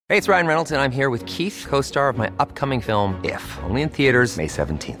Hey, it's Ryan Reynolds, and I'm here with Keith, co-star of my upcoming film, If, only in theaters May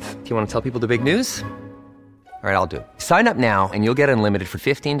 17th. Do you want to tell people the big news? All right, I'll do it. Sign up now and you'll get unlimited for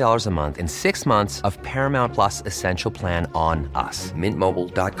 $15 a month and 6 months of Paramount Plus Essential Plan on us.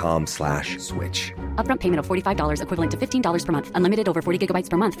 MintMobile.com/switch. Upfront payment of $45 equivalent to $15 per month. Unlimited over 40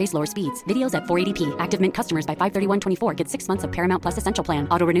 gigabytes per month. Face lower speeds. Videos at 480p. Active Mint customers by 531.24 get 6 months of Paramount Plus Essential Plan.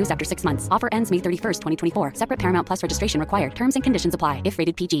 Auto renews after 6 months. Offer ends May 31st, 2024. Separate Paramount Plus registration required. Terms and conditions apply if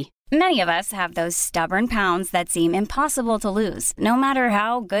rated PG. Many of us have those stubborn pounds that seem impossible to lose, no matter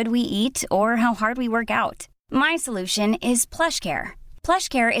how good we eat or how hard we work out. My solution is PlushCare.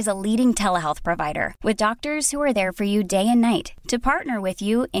 PlushCare is a leading telehealth provider with doctors who are there for you day and night to partner with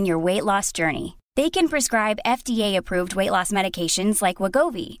you in your weight loss journey. They can prescribe FDA-approved weight loss medications like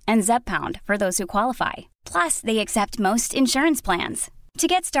Wegovy and Zepbound for those who qualify. Plus, they accept most insurance plans. To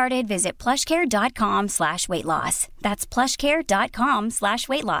get started, visit plushcare.com/weightloss. That's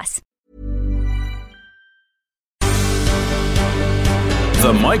plushcare.com/weightloss.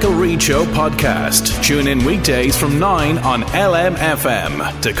 The Michael Reid Show podcast. Tune in weekdays from 9 on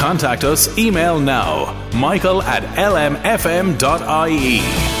LMFM. To contact us, email now, michael@lmfm.ie.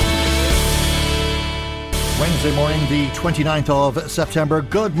 Wednesday morning, the 29th of September.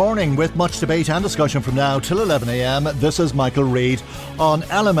 Good morning, with much debate and discussion from now till 11 a.m. This is Michael Reid on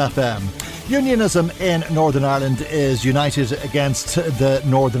LMFM. Unionism in Northern Ireland is united against the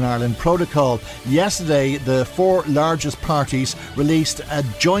Northern Ireland Protocol. Yesterday, the four largest parties released a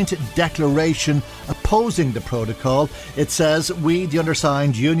joint declaration opposing the protocol. It says, "We, the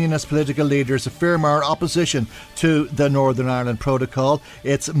undersigned unionist political leaders, affirm our opposition to the Northern Ireland Protocol,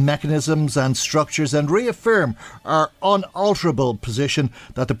 its mechanisms and structures, and reaffirm our unalterable position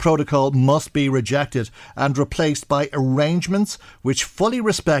that the protocol must be rejected and replaced by arrangements which fully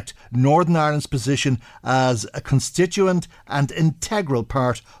respect Northern Ireland's position as a constituent and integral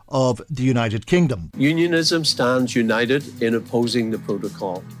part of the United Kingdom." Unionism stands united in opposing the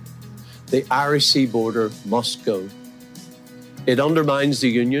protocol. The Irish Sea border must go. It undermines the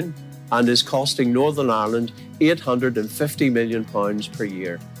Union and is costing Northern Ireland £850 million per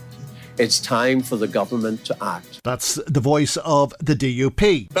year. It's time for the government to act. That's the voice of the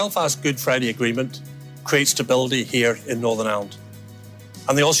DUP. Belfast Good Friday Agreement creates stability here in Northern Ireland,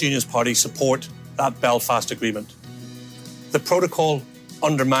 and the Ulster Unionist Party support that Belfast Agreement. The protocol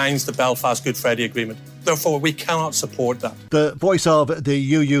undermines the Belfast Good Friday Agreement. Therefore, we cannot support that. The voice of the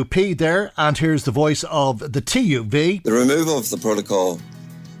UUP there, and here's the voice of the TUV. The removal of the protocol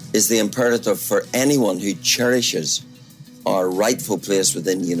is the imperative for anyone who cherishes our rightful place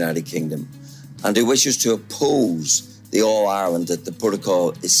within the United Kingdom and who wishes to oppose the All-Ireland that the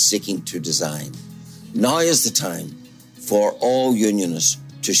protocol is seeking to design. Now is the time for all unionists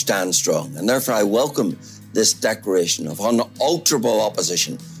to stand strong, and therefore I welcome this declaration of unalterable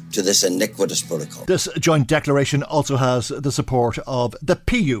opposition to this iniquitous protocol. This joint declaration also has the support of the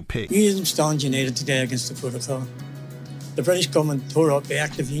PUP. Unionism stands united today against the protocol. The British government tore up the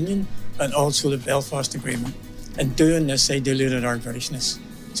Act of Union and also the Belfast Agreement. In doing this, they diluted our Britishness.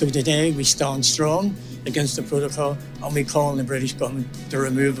 So today we stand strong against the protocol, and we call on the British government to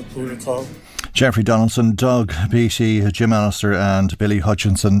remove the protocol. Jeffrey Donaldson, Doug Beattie, Jim Allister and Billy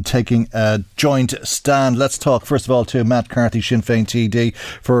Hutchinson taking a joint stand. Let's talk first of all to Matt Carthy, Sinn Féin TD,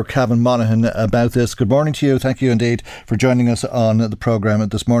 for Cavan Monaghan about this. Good morning to you. Thank you indeed for joining us on the programme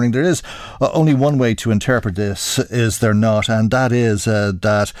this morning. There is only one way to interpret this, is there not? And that is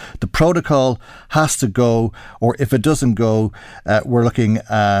that the protocol has to go, or if it doesn't go, we're looking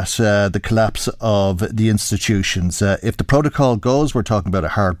at the collapse of the institutions. If the protocol goes, we're talking about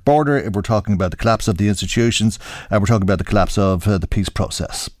a hard border. If we're talking about the collapse of the institutions, we're talking about the collapse of the peace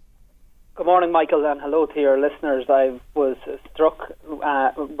process. Good morning, Michael, and hello to your listeners. I was struck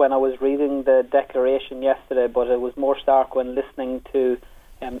when I was reading the declaration yesterday, but it was more stark when listening to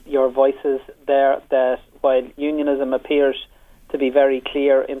your voices there, that while unionism appears to be very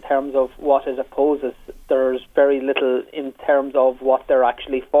clear in terms of what it opposes, there's very little in terms of what they're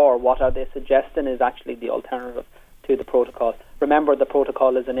actually for. What are they suggesting is actually the alternative to the protocol. Remember, the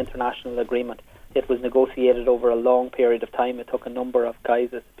protocol is an international agreement. It was negotiated over a long period of time. It took a number of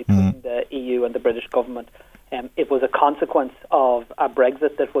guises between the EU and the British government. It was a consequence of a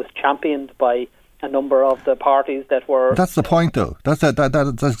Brexit that was championed by a number of the parties that were... That's the point, though. That's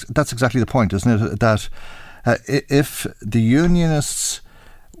exactly the point, isn't it? That if the unionists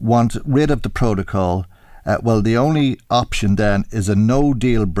want rid of the protocol, well, the only option then is a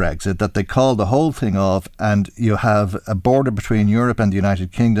no-deal Brexit, that they call the whole thing off, and you have a border between Europe and the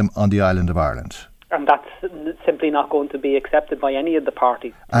United Kingdom on the island of Ireland. And that's simply not going to be accepted by any of the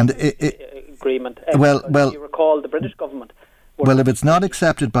parties. And agreement. Well, you recall, the British government Well, if it's not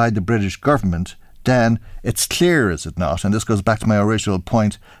accepted by the British government, then it's clear, is it not? And this goes back to my original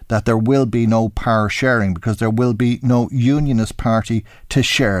point, that there will be no power sharing because there will be no unionist party to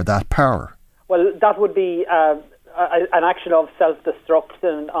share that power. Well, that would be an action of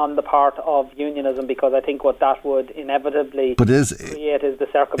self-destruction on the part of unionism, because I think what that would inevitably create is the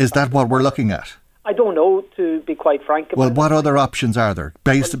circumstance. Is that what we're looking at? I don't know, to be quite frank. Well, what other options are there?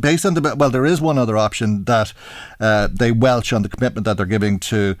 Based on there is one other option that they welch on the commitment that they're giving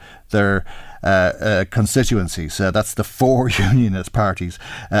to their constituencies. That's the 4 unionist parties,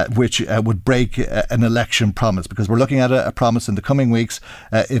 which would break an election promise, because we're looking at a promise in the coming weeks,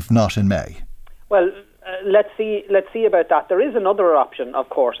 if not in May. Well, let's see about that. There is another option, of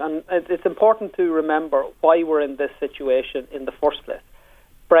course, and it's important to remember why we're in this situation in the first place.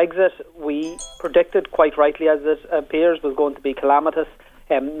 Brexit, we predicted quite rightly, as it appears, was going to be calamitous,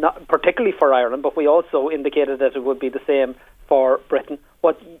 not particularly for Ireland, but we also indicated that it would be the same for Britain.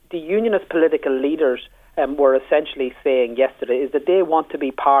 What the unionist political leaders were essentially saying yesterday is that they want to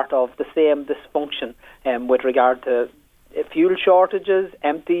be part of the same dysfunction with regard to fuel shortages,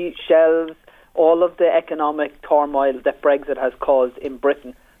 empty shelves, all of the economic turmoil that Brexit has caused in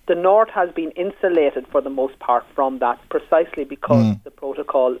Britain. The North has been insulated for the most part from that, precisely because the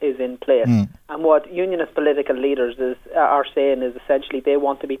protocol is in place. And what unionist political leaders are saying is essentially they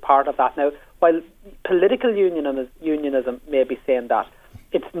want to be part of that. Now, while political unionism may be saying that,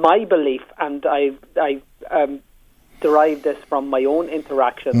 it's my belief, and I derive this from my own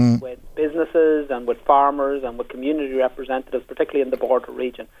interactions with businesses and with farmers and with community representatives, particularly in the border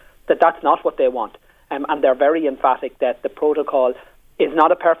region, that that's not what they want. And they're very emphatic that the protocol is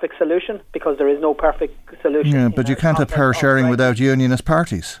not a perfect solution, because there is no perfect solution. Yeah, but you can't have power sharing without unionist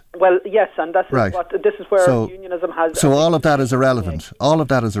parties. Well, yes, and this is where unionism has... So all of that is irrelevant. All of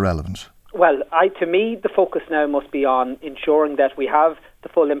that is irrelevant. Well, to me, the focus now must be on ensuring that we have the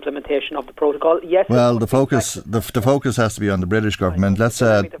full implementation of the protocol. Yes. Well, the focus has to be on the British government. Let's.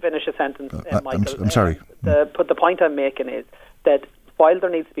 Let me to finish a sentence, Michael. I'm sorry. The point I'm making is that while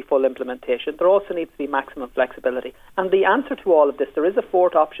there needs to be full implementation, there also needs to be maximum flexibility. And the answer to all of this, there is a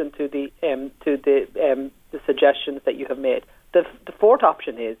fourth option to the suggestions that you have made. The fourth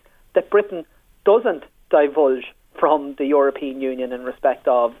option is that Britain doesn't divulge from the European Union in respect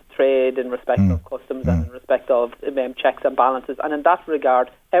of trade, in respect of customs, and in respect of checks and balances. And in that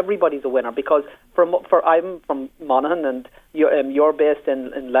regard, everybody's a winner, because I'm from Monaghan and you're based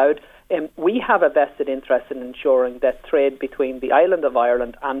in Louth. We have a vested interest in ensuring that trade between the island of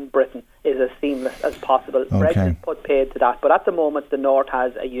Ireland and Britain is as seamless as possible. Okay. Brexit put paid to that. But at the moment, the North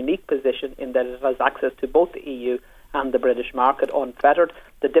has a unique position in that it has access to both the EU and the British market unfettered.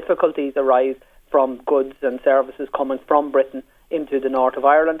 The difficulties arise from goods and services coming from Britain into the north of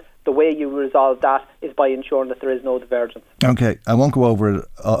Ireland. The way you resolve that is by ensuring that there is no divergence. OK, I won't go over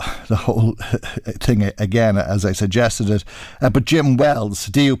the whole thing again as I suggested it, but Jim Wells,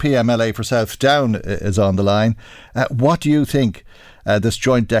 DUP MLA for South Down, is on the line. What do you think this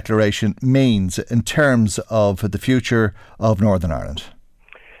joint declaration means in terms of the future of Northern Ireland?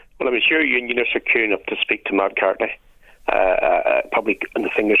 Well, I'm sure unionists are queuing up to speak to Matt Cartney. Probably on the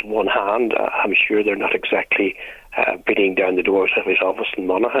fingers of one hand. I'm sure they're not exactly beating down the doors of his office in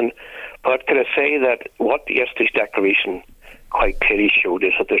Monaghan. But can I say that what yesterday's declaration quite clearly showed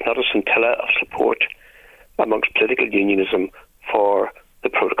is that there's not a scintilla of support amongst political unionism for the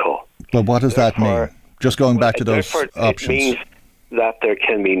protocol. Well, what does that mean? Just going back to those options. It means that there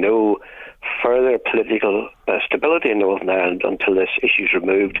can be no further political stability in Northern Ireland until this issue is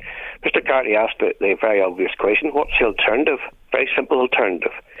removed. Mr. Cartney asked the very obvious question, what's the alternative? Very simple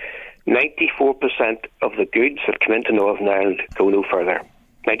alternative. 94% of the goods that come into Northern Ireland go no further.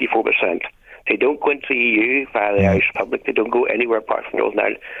 94%. They don't go into the EU via the Irish Republic. They don't go anywhere apart from Northern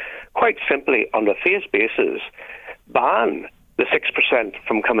Ireland. Quite simply, on a phased basis, ban the 6%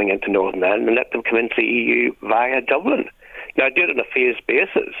 from coming into Northern Ireland and let them come into the EU via Dublin. Now, do it on a phased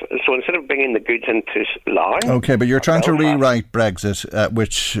basis. So instead of bringing the goods into Larne... OK, but you're trying to rewrite Brexit,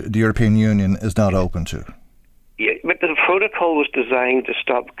 which the European Union is not open to. Yeah, but the protocol was designed to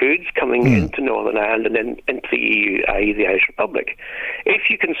stop goods coming into Northern Ireland and then into the EU, i.e. the Irish Republic. If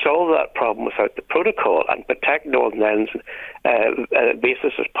you can solve that problem without the protocol and protect Northern Ireland's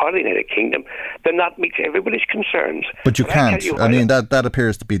basis as part of the United Kingdom, then that meets everybody's concerns. But you can't. I mean, that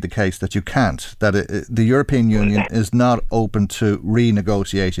appears to be the case, that you can't. That the European Union is not open to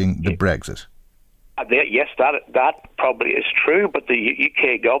renegotiating the Brexit. Yes, that probably is true, but the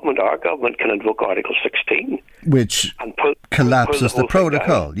UK government, our government, can invoke Article 16. Which collapses the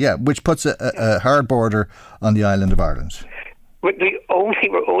protocol, which puts a hard border on the island of Ireland. But we're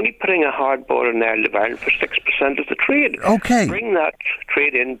only putting a hard border in Ireland for 6% of the trade. Okay. Bring that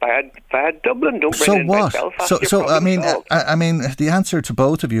trade in via Dublin. Don't bring so it in what? by Belfast. So I mean, the answer to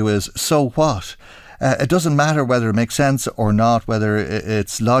both of you is, so what? It doesn't matter whether it makes sense or not, whether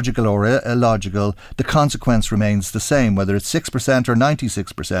it's logical or illogical. The consequence remains the same. Whether it's 6% or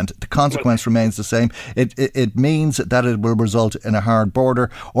 96%, the consequence remains the same. It means that it will result in a hard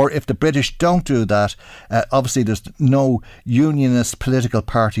border. Or if the British don't do that, obviously there's no unionist political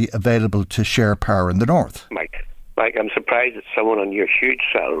party available to share power in the north. Mike, I'm surprised that someone on your huge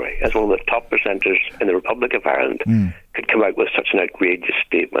salary, as one of the top presenters in the Republic of Ireland, could come out with such an outrageous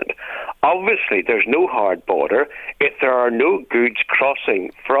statement. Obviously, there's no hard border if there are no goods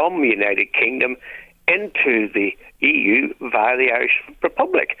crossing from the United Kingdom into the EU via the Irish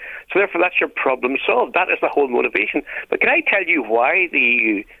Republic. So therefore, that's your problem solved. That is the whole motivation. But can I tell you why the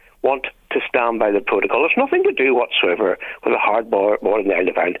EU want to stand by the protocol? It's nothing to do whatsoever with a hard border in the island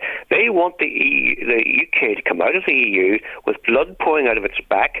of Ireland. They want the UK to come out of the EU with blood pouring out of its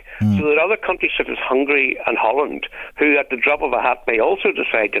back, so that other countries such as Hungary and Holland, who at the drop of a hat may also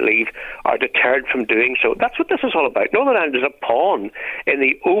decide to leave, are deterred from doing so. That's what this is all about. Northern Ireland is a pawn in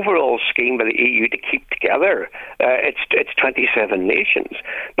the overall scheme by the EU to keep together its 27 nations.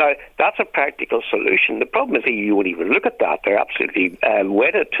 Now, that's a practical solution. The problem is the EU won't even look at that. They're absolutely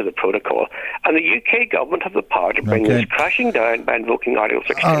wedded to the protocol. And the UK government have the power to bring this crashing down by invoking Article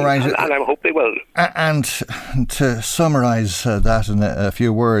 16. All right. And I hope they will. And to summarise that in a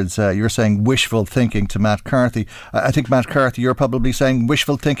few words, you're saying wishful thinking to Matt Carthy. I think, Matt Carthy, you're probably saying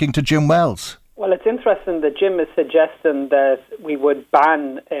wishful thinking to Jim Wells. Well, it's interesting that Jim is suggesting that we would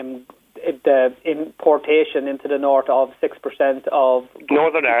ban the importation into the north of 6% of...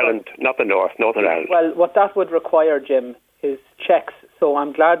 Northern Ireland, not the north, Northern Ireland. Well, what that would require, Jim, is checks. So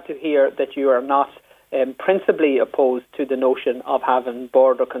I'm glad to hear that you are not principally opposed to the notion of having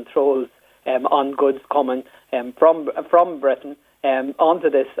border controls on goods coming from Britain onto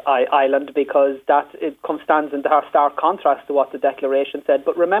this island, because it stands in stark contrast to what the declaration said.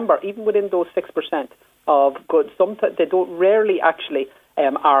 But remember, even within those 6% of goods, they rarely actually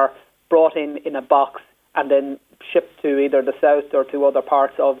are brought in a box and then shipped to either the south or to other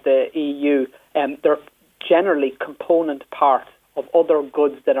parts of the EU. They're generally component parts of other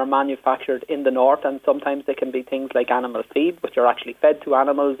goods that are manufactured in the north, and sometimes they can be things like animal feed, which are actually fed to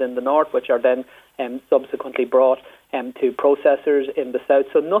animals in the north, which are then subsequently brought to processors in the south.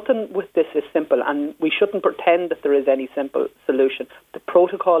 So nothing with this is simple, and we shouldn't pretend that there is any simple solution. The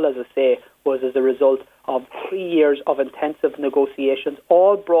protocol, as I say, was as a result of 3 years of intensive negotiations,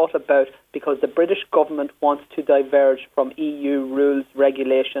 all brought about because the British government wants to diverge from EU rules,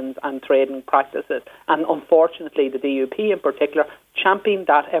 regulations and trading practices. And unfortunately, the DUP in particular championed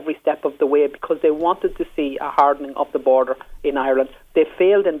that every step of the way because they wanted to see a hardening of the border in Ireland. They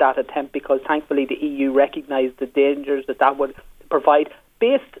failed in that attempt because thankfully the EU recognised the dangers that would provide,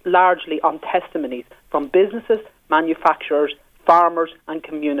 based largely on testimonies from businesses, manufacturers, farmers and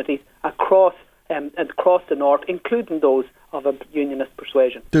communities across the north, including those of a unionist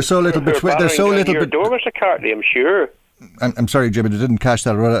persuasion. There's so little between. There's so little. Mr. Carthy, I'm sure. I'm sorry, Jim, I didn't catch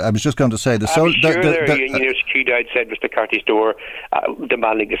that. I was just going to say I'm sure there are unionists queued outside Mr. Carthy's door,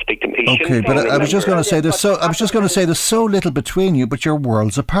 demanding to speak to him. Okay, but I was just going to say there's so little between you, but you're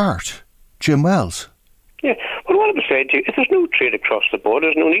worlds apart. Jim Wells. Yeah, well, what I'm saying to you, if there's no trade across the border,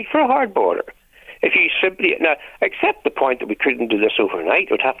 there's no need for a hard border. If you simply, now, accept the point that we couldn't do this overnight,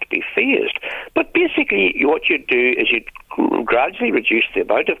 it would have to be phased. But basically, what you'd do is you'd gradually reduce the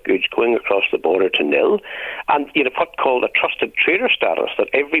amount of goods going across the border to nil, and you'd have what's called a trusted trader status, that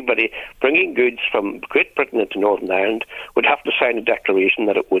everybody bringing goods from Great Britain into Northern Ireland would have to sign a declaration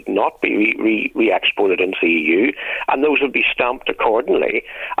that it would not be re-exported into the EU, and those would be stamped accordingly.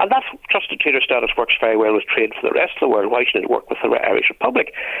 And that trusted trader status works very well with trade for the rest of the world. Why shouldn't it work with the Irish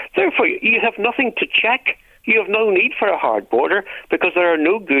Republic? Therefore, you have nothing to check. You have no need for a hard border because there are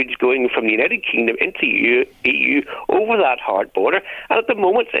no goods going from the United Kingdom into EU over that hard border. And at the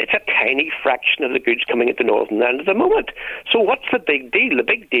moment, it's a tiny fraction of the goods coming into Northern Ireland at the moment. So what's the big deal? The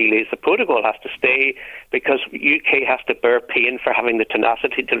big deal is the protocol has to stay because UK has to bear pain for having the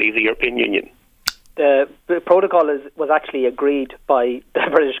tenacity to leave the European Union. The protocol was actually agreed by the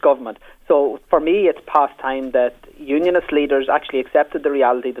British government. So for me, it's past time that unionist leaders actually accepted the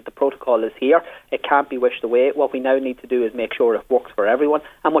reality that the protocol is here. It can't be wished away. What we now need to do is make sure it works for everyone.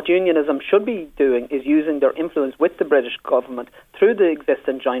 And what unionism should be doing is using their influence with the British government through the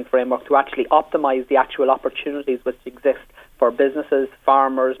existing joint framework to actually optimise the actual opportunities which exist for businesses,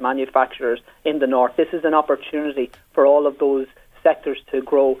 farmers, manufacturers in the north. This is an opportunity for all of those sectors to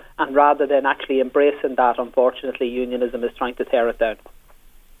grow, and rather than actually embracing that, unfortunately, unionism is trying to tear it down.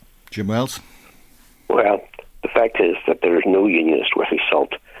 Jim Wells? Well, the fact is that there is no unionist worth his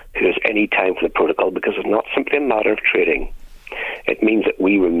salt who has any time for the protocol, because it's not simply a matter of trading. It means that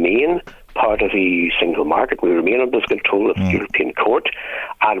we remain part of the EU single market, we remain under the control of the European Court,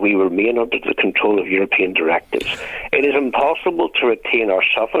 and we remain under the control of European directives. It is impossible to retain our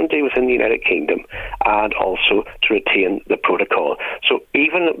sovereignty within the United Kingdom and also to retain the protocol. So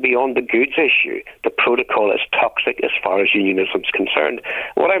even beyond the goods issue, the protocol is toxic as far as unionism is concerned.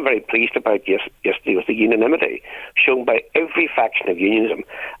 What I'm very pleased about yesterday was the unanimity shown by every faction of unionism.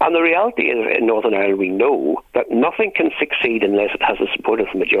 And the reality is, in Northern Ireland, we know that nothing can succeed unless it has the support of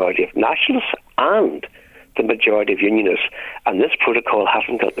the majority of nationalists and the majority of unionists, and this protocol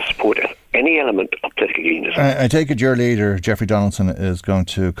hasn't got the support of any element of political unionism. I take it your leader, Jeffrey Donaldson, is going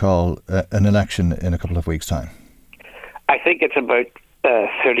to call an election in a couple of weeks' time. I think it's about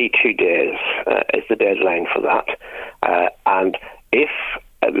 32 days is the deadline for that. And if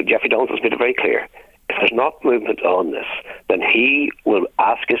Jeffrey Donaldson's made it very clear, if there's not movement on this, then he will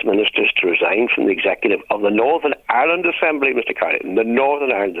ask his ministers to resign from the executive of the Northern Ireland Assembly, Mr. Carney, the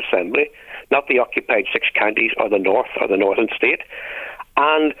Northern Ireland Assembly, not the occupied 6 counties or the North or the Northern State.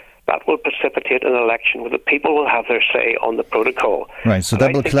 And that will precipitate an election where the people will have their say on the protocol. Right, so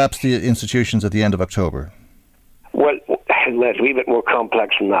that will collapse the institutions at the end of October. Well, it's a wee bit more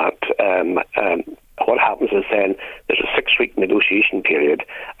complex than that. What happens is then there's a 6-week negotiation period,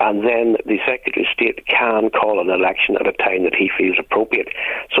 and then the Secretary of State can call an election at a time that he feels appropriate.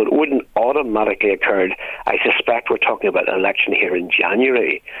 So it wouldn't automatically occur. I suspect we're talking about an election here in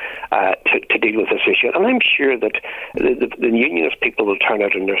January to deal with this issue. And I'm sure that the unionist people will turn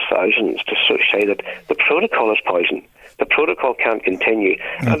out in their thousands to say that the protocol is poison. The protocol can't continue.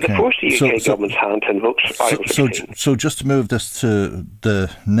 And to force the UK government's hand to invoke Article 16. So just to move this to the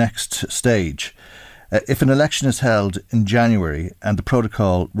next stage, if an election is held in January and the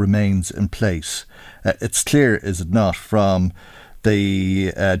protocol remains in place, it's clear, is it not, from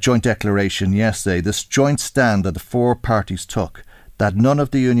the joint declaration yesterday, this joint stand that the 4 parties took, that none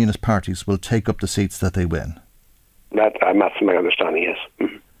of the unionist parties will take up the seats that they win? That's my understanding, yes.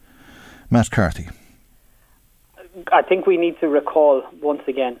 Mm-hmm. Matt Carthy. I think we need to recall once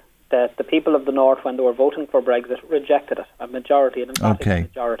again that the people of the North, when they were voting for Brexit, rejected it, a majority, an emphatic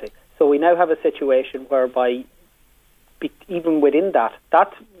majority. So we now have a situation whereby, even within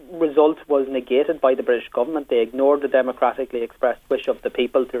that result was negated by the British government. They ignored the democratically expressed wish of the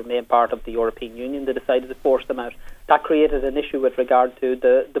people to remain part of the European Union. They decided to force them out. That created an issue with regard to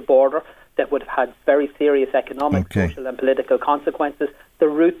the border that would have had very serious economic, social and political consequences. The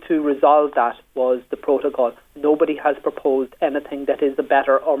route to resolve that was the protocol. Nobody has proposed anything that is a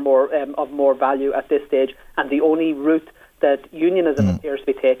better or more of more value at this stage, and the only route that unionism appears to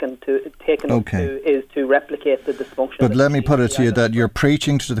be taken up to is to replicate the dysfunction. But let me put it to you that you're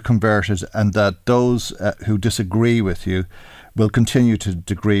preaching to the converted, and that those who disagree with you will continue to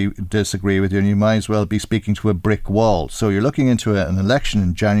disagree with you, and you might as well be speaking to a brick wall. So you're looking into an election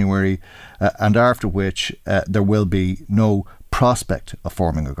in January, and after which there will be no prospect of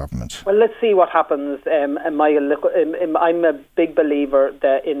forming a government. Well, let's see what happens. I'm a big believer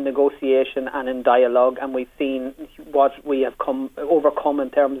that in negotiation and in dialogue, and we've seen what we have overcome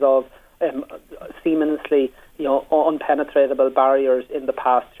in terms of seemingly unpenetratable barriers in the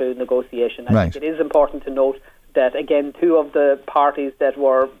past through negotiation. I think it is important to note that, again, 2 of the parties that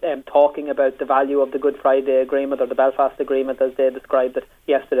were talking about the value of the Good Friday Agreement, or the Belfast Agreement as they described it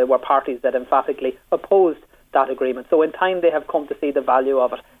yesterday, were parties that emphatically opposed that agreement. So in time they have come to see the value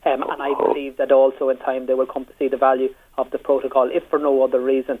of it, and I believe that also in time they will come to see the value of the protocol, if for no other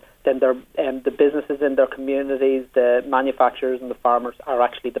reason than the businesses in their communities, the manufacturers and the farmers are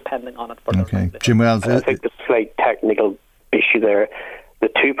actually depending on it for their livelihood. Jim Wells, I think the slight technical issue there, the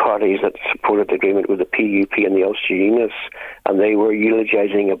 2 parties that supported the agreement were the PUP and the Ulster Unionists, and they were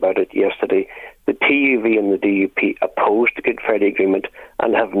eulogising about it yesterday. The TUV and the DUP opposed the Good Friday Agreement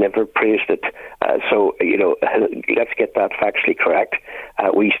and have never praised it. So, let's get that factually correct.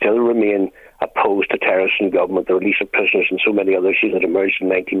 We still remain opposed to terrorists in government, the release of prisoners and so many other issues that emerged in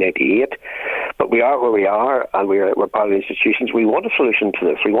 1998. But we are where we are, and we're part of the institutions. We want a solution to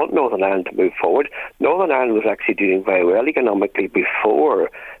this. We want Northern Ireland to move forward. Northern Ireland was actually doing very well economically before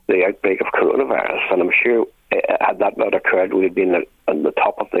the outbreak of coronavirus, and I'm sure had that not occurred, we would be on the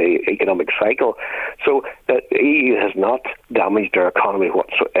top of the economic cycle. So the EU has not damaged our economy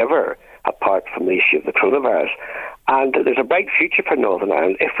whatsoever apart from the issue of the coronavirus. And there's a bright future for Northern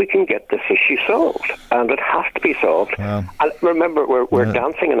Ireland if we can get this issue solved. And it has to be solved. And remember, we're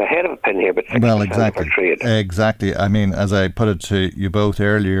dancing in a head of a pin here, but 6% of our trade. Exactly. I mean, as I put it to you both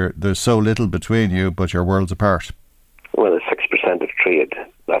earlier, there's so little between you, but your worlds apart. Well, there's 6% of trade.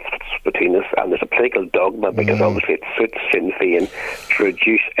 That's what's between us. And there's a political dogma, because obviously it suits Sinn Féin to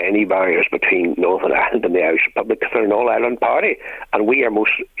reduce any barriers between Northern Ireland and the Irish Republic, because they're an all-Ireland party. And we are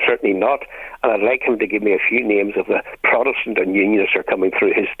most certainly not. And I'd like him to give me a few names of the Protestant and Unionists who are coming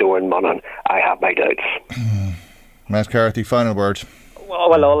through his door in Monaghan. I have my doubts. Matt Carthy, final word.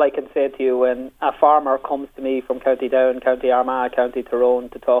 Well, all I can say to you, when a farmer comes to me from County Down, County Armagh, County Tyrone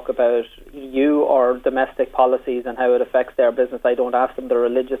to talk about EU or domestic policies and how it affects their business, I don't ask them their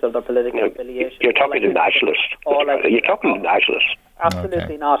religious or their political affiliation. You're talking to nationalists. You're talking to nationalists.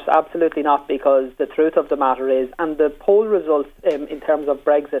 Absolutely not. Absolutely not, because the truth of the matter is, and the poll results in terms of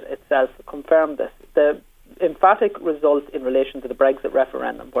Brexit itself confirm this, the emphatic result in relation to the Brexit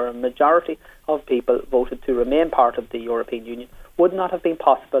referendum, where a majority of people voted to remain part of the European Union, would not have been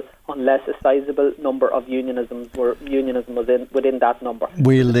possible unless a sizable number of unionism was within that number.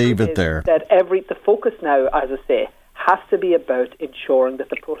 We'll leave it there. That the focus now, as I say, has to be about ensuring that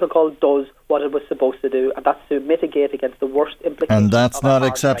the protocol does what it was supposed to do, and that's to mitigate against the worst implications. And that's not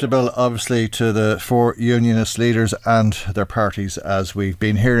acceptable, obviously, to the four unionist leaders and their parties, as we've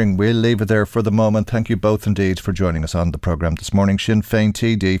been hearing. We'll leave it there for the moment. Thank you both indeed for joining us on the programme this morning. Sinn Féin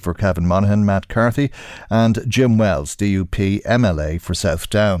TD for Cavan Monaghan, Matt Carthy, and Jim Wells, DUP MLA for South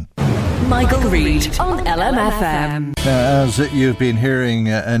Down. Michael Reid on LMFM. As you've been hearing,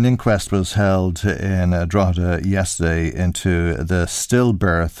 an inquest was held in Drogheda yesterday into the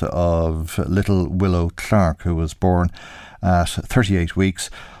stillbirth of little Willow Clark, who was born at 38 weeks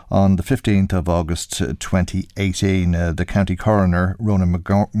on the 15th of August 2018. The county coroner, Ronan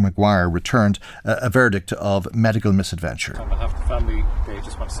Maguire, returned a verdict of medical misadventure. On behalf of the family, they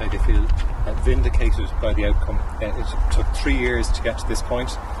just want to say they feel vindicated by the outcome. It took 3 years to get to this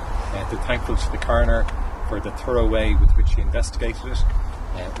point. They're thankful to the coroner for the thorough way with which he investigated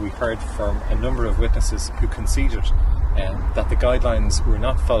it. We heard from a number of witnesses who conceded that the guidelines were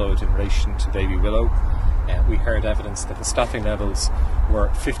not followed in relation to baby Willow. We heard evidence that the staffing levels were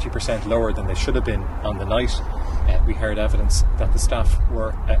 50% lower than they should have been on the night. We heard evidence that the staff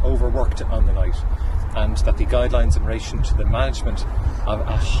were overworked on the night, and that the guidelines in relation to the management of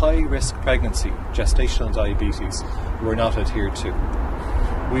a high-risk pregnancy, gestational diabetes, were not adhered to.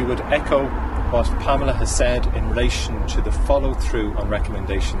 We would echo what Pamela has said in relation to the follow-through on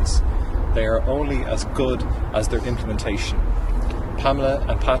recommendations. They are only as good as their implementation. Pamela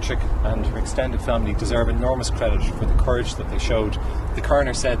and Patrick and her extended family deserve enormous credit for the courage that they showed. The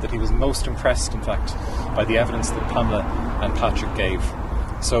coroner said that he was most impressed, in fact, by the evidence that Pamela and Patrick gave.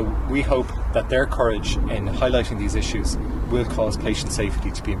 So we hope that their courage in highlighting these issues will cause patient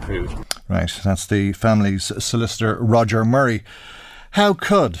safety to be improved. Right, that's the family's solicitor, Roger Murray. How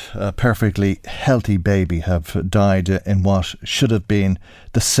could a perfectly healthy baby have died in what should have been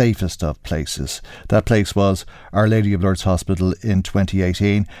the safest of places? That place was Our Lady of Lourdes Hospital in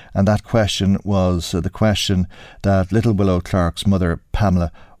 2018, and that question was the question that little Willow Clark's mother, Pamela,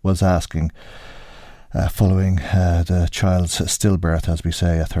 was asking following the child's stillbirth, as we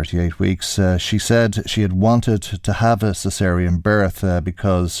say, at 38 weeks. She said she had wanted to have a caesarean birth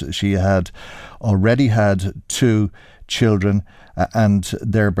because she had already had 2 children and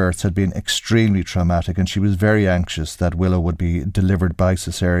their births had been extremely traumatic, and she was very anxious that Willow would be delivered by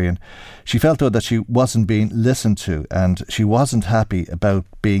caesarean. She felt, though, that she wasn't being listened to, and she wasn't happy about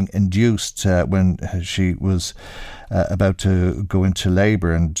being induced when she was about to go into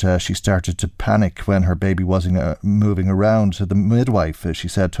labour, and she started to panic when her baby wasn't moving around. The midwife, she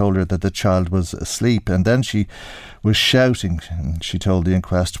said, told her that the child was asleep, and then she was shouting. She told the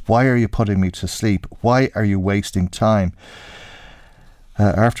inquest, "Why are you putting me to sleep? Why are you wasting time?"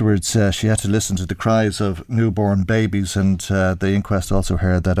 Afterwards, she had to listen to the cries of newborn babies, and the inquest also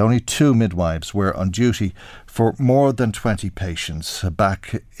heard that only 2 midwives were on duty for more than 20 patients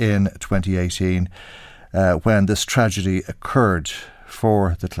back in 2018 when this tragedy occurred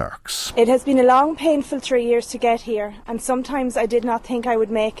for the Clarks. It has been a long, painful 3 years to get here, and sometimes I did not think I would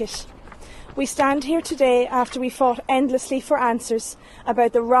make it. We stand here today after we fought endlessly for answers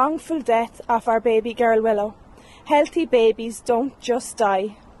about the wrongful death of our baby girl Willow. Healthy babies don't just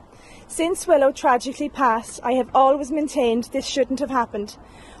die. Since Willow tragically passed, I have always maintained this shouldn't have happened.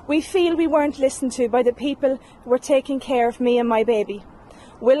 We feel we weren't listened to by the people who were taking care of me and my baby.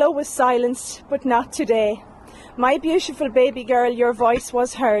 Willow was silenced, but not today. My beautiful baby girl, your voice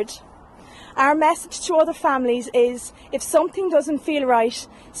was heard. Our message to other families is, if something doesn't feel right,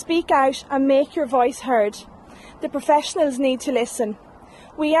 speak out and make your voice heard. The professionals need to listen.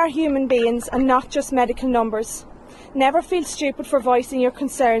 We are human beings and not just medical numbers. Never feel stupid for voicing your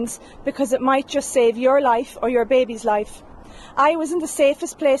concerns, because it might just save your life or your baby's life. I was in the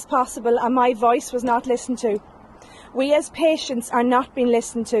safest place possible and my voice was not listened to. We as patients are not being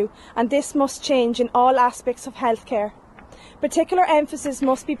listened to, and this must change in all aspects of healthcare. Particular emphasis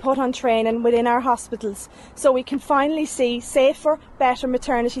must be put on training within our hospitals so we can finally see safer, better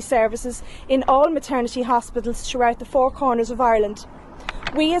maternity services in all maternity hospitals throughout the four corners of Ireland.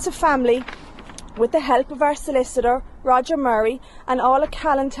 We as a family, with the help of our solicitor, Roger Murray, and all of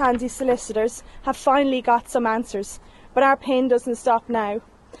Callan Tansey's solicitors, have finally got some answers. But our pain doesn't stop now.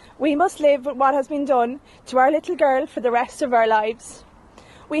 We must live with what has been done to our little girl for the rest of our lives.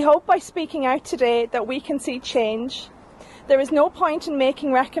 We hope by speaking out today that we can see change. There is no point in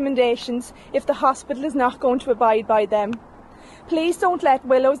making recommendations if the hospital is not going to abide by them. Please don't let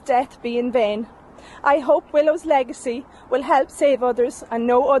Willow's death be in vain. I hope Willow's legacy will help save others and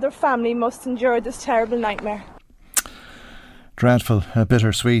no other family must endure this terrible nightmare. Dreadful, a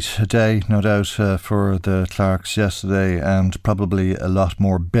bittersweet day, no doubt, for the Clarks yesterday, and probably a lot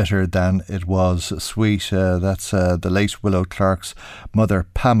more bitter than it was sweet. That's the late Willow Clark's mother,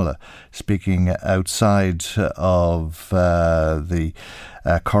 Pamela, speaking outside of the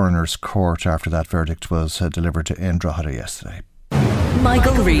coroner's court after that verdict was delivered in Drogheda yesterday.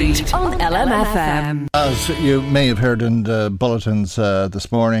 Michael Reid on LMFM. As you may have heard in the bulletins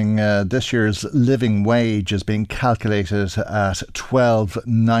this morning, this year's living wage is being calculated at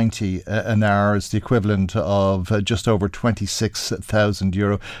 £12.90 an hour. It's the equivalent of just over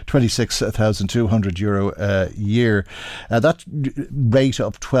 €26,000, €26,200 a year. That rate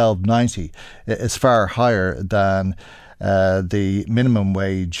of £12.90 is far higher than the minimum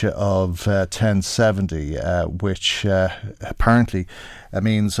wage of $10.70, which apparently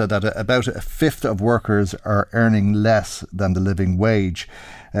means that about a fifth of workers are earning less than the living wage.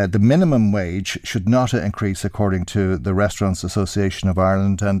 The minimum wage should not increase, according to the Restaurants Association of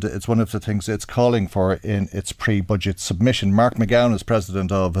Ireland, and it's one of the things it's calling for in its pre-budget submission. Mark McGowan is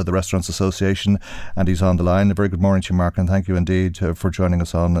president of the Restaurants Association, and he's on the line. A very good morning to you, Mark, and thank you indeed for joining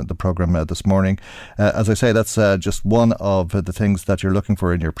us on the programme this morning. As I say, that's just one of the things that you're looking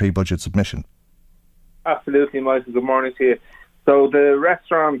for in your pre-budget submission. Absolutely, Michael. Good morning to you. So the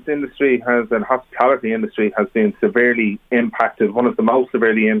restaurant industry and hospitality industry has been severely impacted, one of the most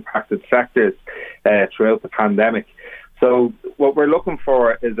severely impacted sectors throughout the pandemic. So what we're looking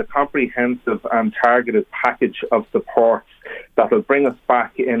for is a comprehensive and targeted package of supports that will bring us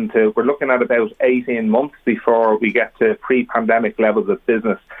back into, we're looking at about 18 months before we get to pre-pandemic levels of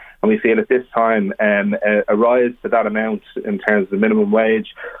business. And we feel at this time a rise to that amount in terms of the minimum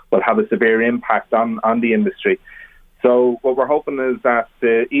wage will have a severe impact on the industry. So what we're hoping is that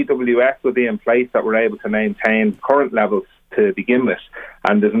the EWS will be in place, that we're able to maintain current levels to begin with.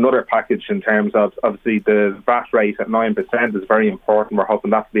 And there's another package in terms of, obviously, the VAT rate at 9% is very important. We're hoping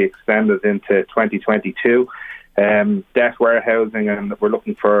that to be extended into 2022. Debt warehousing, and we're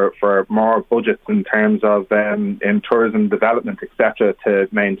looking for more budgets in terms of in tourism development, etc., to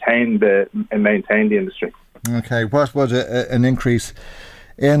maintain the industry. Okay, what would an increase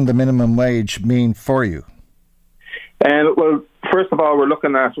in the minimum wage mean for you? Well, first of all, we're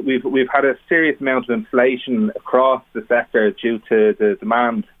looking at we've had a serious amount of inflation across the sector due to the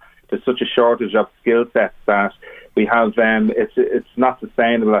demand. There's such a shortage of skill sets that we have. It's not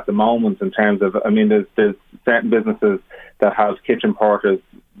sustainable at the moment in terms of. I mean, there's certain businesses that have kitchen porters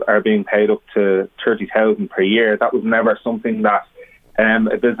are being paid up to $30,000 per year. That was never something that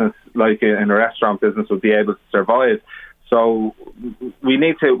a business like in a restaurant business would be able to survive. So we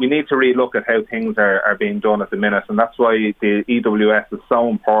need to relook at how things are being done at the minute, and that's why the EWS is so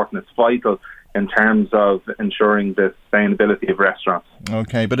important. It's vital in terms of ensuring the sustainability of restaurants.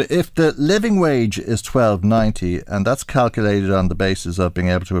 Okay, but if the living wage is $12.90 and that's calculated on the basis of being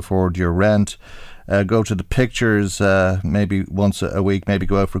able to afford your rent, go to the pictures maybe once a week, maybe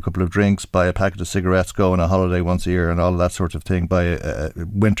go out for a couple of drinks, buy a packet of cigarettes, go on a holiday once a year and all of that sort of thing, buy a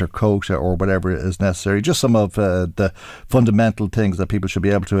winter coat or whatever is necessary, just some of the fundamental things that people should be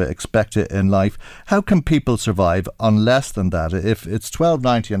able to expect in life. How can people survive on less than that? If it's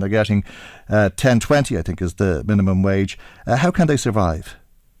 $12.90 and they're getting $10.20, I think is the minimum wage, how can they survive?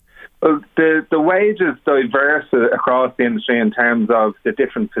 Well, the wage is diverse across the industry in terms of the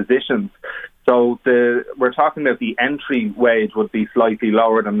different positions. So we're talking about the entry wage would be slightly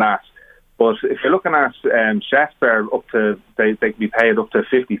lower than that. But if you're looking at chefs, they can be paid up to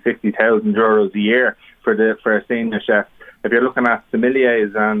 €50,000-€60,000 a year for a senior chef. if you're looking at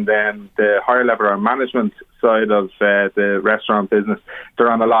sommeliers and the higher level or management side of the restaurant business,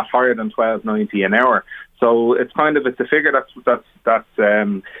 they're on a lot higher than $12.90 an hour. So it's a figure that's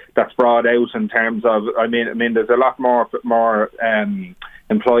brought out in terms of. I mean, there's a lot more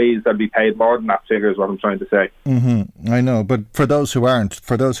employees that'll be paid more than that figure, is what I'm trying to say. Mm-hmm. I know, but for those who aren't,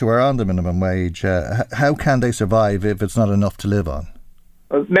 for those who are on the minimum wage, how can they survive if it's not enough to live on?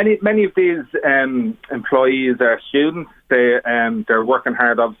 Many of these employees are students. They're working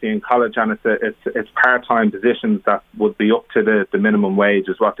hard, obviously, in college, and it's part-time positions that would be up to the minimum wage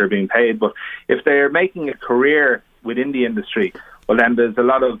is what they're being paid. But if they're making a career within the industry, well, then there's a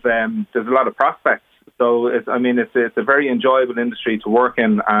lot of prospects. So it's a very enjoyable industry to work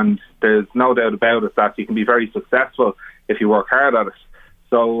in, and there's no doubt about it that you can be very successful if you work hard at it.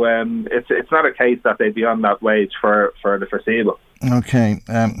 So it's not a case that they'd be on that wage for the foreseeable. Okay,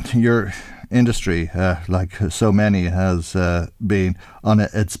 your industry, like so many, has been on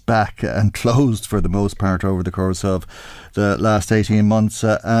its back and closed for the most part over the course of the last 18 months.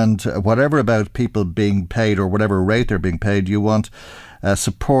 And whatever about people being paid or whatever rate they're being paid, you want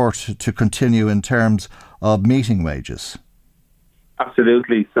support to continue in terms of meeting wages.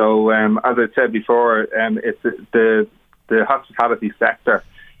 Absolutely. So, as I said before, it's the hospitality sector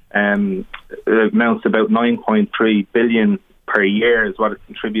amounts to about 9.3 billion per year is what it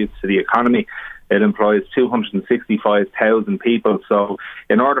contributes to the economy. It employs 265,000 people. So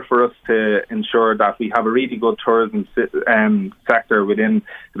in order for us to ensure that we have a really good tourism sector within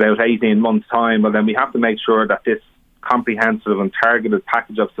about 18 months' time, well, then we have to make sure that this comprehensive and targeted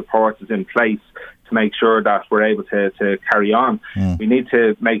package of support is in place to make sure that we're able to carry on. We need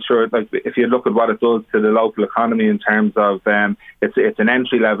to make sure, like, if you look at what it does to the local economy in terms of it's an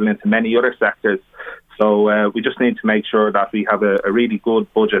entry level into many other sectors. So we just need to make sure that we have a really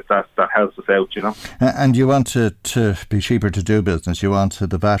good budget that helps us out, you know. And you want to be cheaper to do business. You want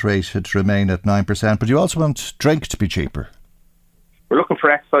the VAT rate to remain at 9%, but you also want drink to be cheaper. We're looking for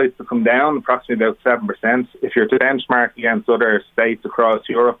excise to come down approximately about 7%. If you're to benchmark against other states across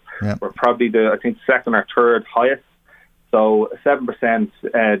Europe, we're probably the second or third highest. So a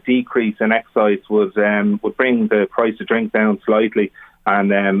 7% decrease in excise would bring the price of drink down slightly,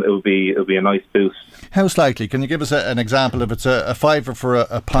 and it would be a nice boost. How slightly? Can you give us an example? If it's a fiver for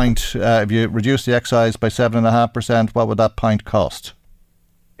a pint, if you reduce the excise by 7.5%, what would that pint cost?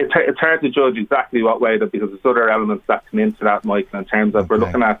 It's hard to judge exactly what way, because there's other elements that come into that, Michael, in terms of we're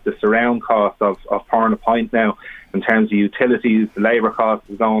looking at the surround cost of pouring a pint now, in terms of utilities, the labour cost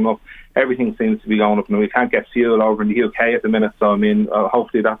is going up, everything seems to be going up, and we can't get fuel over in the UK at the minute, so I mean,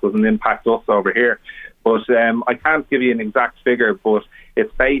 hopefully that doesn't impact us over here. But I can't give you an exact figure, but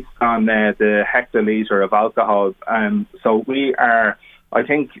it's based on the hectolitre of alcohol, so we are, I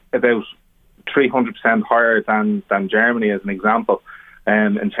think, about 300% higher than Germany, as an example.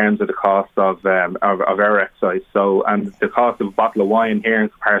 In terms of the cost of our excise. So, and the cost of a bottle of wine here in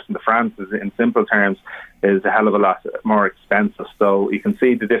comparison to France is, in simple terms, is a hell of a lot more expensive. So you can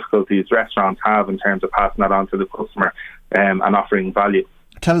see the difficulties restaurants have in terms of passing that on to the customer and offering value.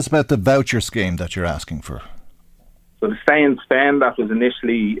 Tell us about the voucher scheme that you're asking for. So the Stay and Spend that was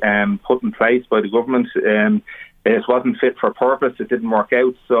initially put in place by the government, it wasn't fit for purpose. It didn't work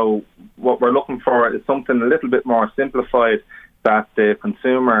out. So what we're looking for is something a little bit more simplified, that the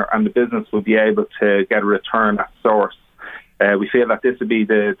consumer and the business will be able to get a return at source. We feel that this would be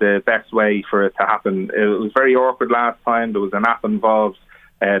the best way for it to happen. It was very awkward last time. There was an app involved.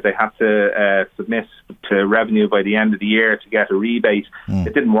 They had to submit to revenue by the end of the year to get a rebate.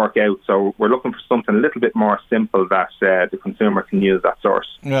 It didn't work out, so we're looking for something a little bit more simple that the consumer can use that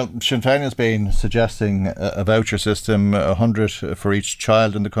source. Well, Sinn Féin has been suggesting a voucher system, 100 for each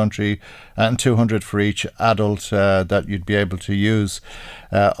child in the country and 200 for each adult that you'd be able to use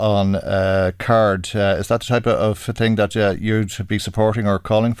on a card. Is that the type of thing that you'd be supporting or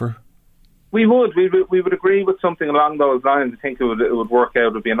calling for? We would agree with something along those lines. I think it would work out.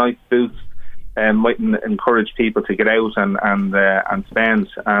 It would be a nice boost, might encourage people to get out and spend,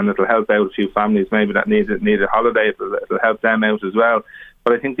 and it'll help out a few families maybe that need a holiday. It'll help them out as well.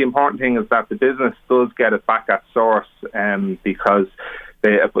 But I think the important thing is that the business does get it back at source, because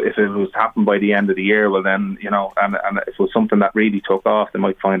if it was to happen by the end of the year, well then, you know, and if it was something that really took off, they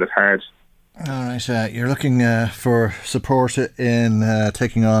might find it hard. All right, you're looking for support in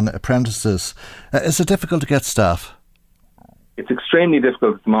taking on apprentices. Is it difficult to get staff? It's extremely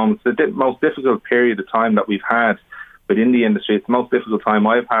difficult at the moment. It's the most difficult period of time that we've had within the industry. It's the most difficult time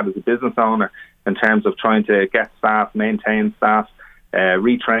I've had as a business owner in terms of trying to get staff, maintain staff,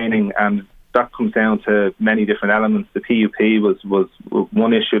 retraining, and that comes down to many different elements. The PUP was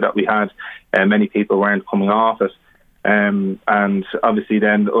one issue that we had. Many people weren't coming off it. And obviously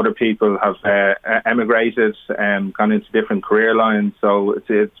then other people have emigrated and gone into different career lines. So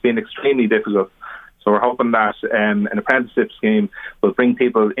it's been extremely difficult. So we're hoping that an apprenticeship scheme will bring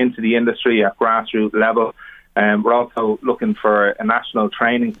people into the industry at grassroots level. We're also looking for a national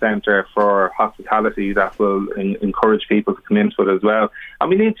training centre for hospitality that will encourage people to come into it as well. And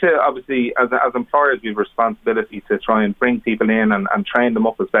we need to, obviously, as employers, we have a responsibility to try and bring people in and train them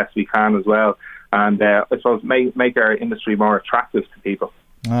up as best we can as well. And I suppose make our industry more attractive to people.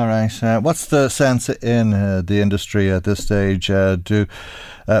 All right. What's the sense in the industry at this stage? Do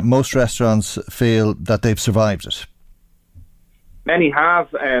most restaurants feel that they've survived it? Many have.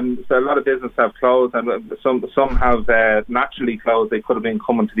 So a lot of businesses have closed, and some have naturally closed. They could have been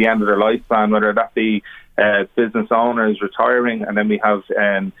coming to the end of their lifespan, whether that be business owners retiring, and then we have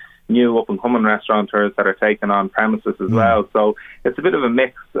new up-and-coming restaurateurs that are taking on premises as well. So it's a bit of a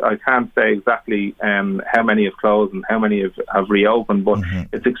mix. I can't say exactly how many have closed and how many have reopened, but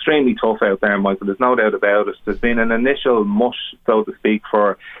it's extremely tough out there, Michael. There's no doubt about it. There's been an initial mush, so to speak,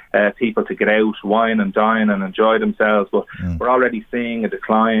 for people to get out, wine and dine and enjoy themselves, but we're already seeing a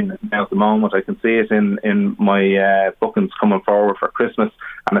decline now at the moment. I can see it in my bookings coming forward for Christmas,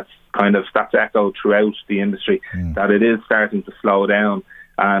 and it's that's echoed throughout the industry that it is starting to slow down.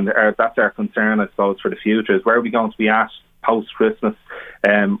 And that's our concern, I suppose, for the future, is where are we going to be at post-Christmas?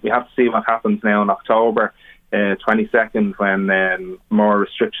 We have to see what happens now in October 22nd when more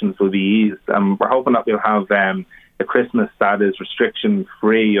restrictions will be eased. We're hoping that we'll have a Christmas that is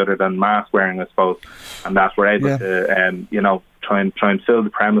restriction-free other than mask wearing, I suppose, and that we're able to, try and fill the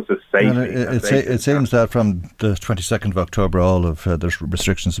premises safely. It seems that from the 22nd of October, all of the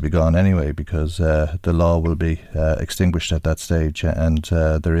restrictions will be gone anyway, because the law will be extinguished at that stage, and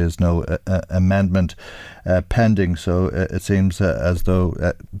there is no amendment pending. So it seems as though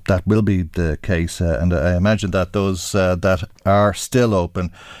that will be the case, and I imagine that those that are still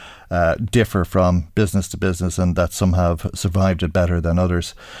open differ from business to business, and that some have survived it better than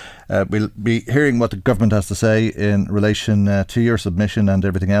others. We'll be hearing what the government has to say in relation to your submission and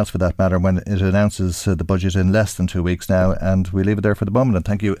everything else for that matter when it announces the budget in less than 2 weeks now, and we leave it there for the moment. And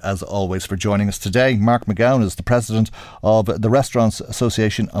thank you as always for joining us today. Mark McGowan is the President of the Restaurants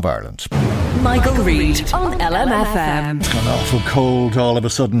Association of Ireland. Michael Reid on LMFM. It's gone awful cold all of a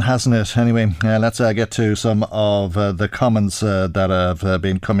sudden, hasn't it? Anyway, let's get to some of the comments that have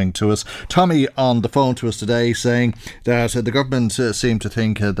been coming to us. Tommy on the phone to us today saying that the government seem to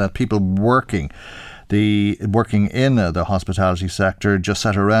think that people working in the hospitality sector just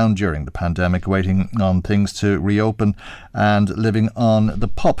sat around during the pandemic waiting on things to reopen and living on the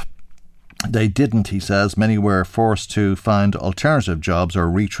pup. They didn't, he says. Many were forced to find alternative jobs or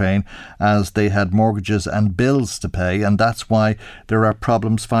retrain as they had mortgages and bills to pay, and that's why there are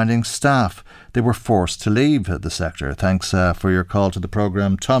problems finding staff. They were forced to leave the sector. Thanks for your call to the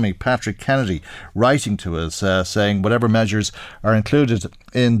programme. Tommy. Patrick Kennedy writing to us saying whatever measures are included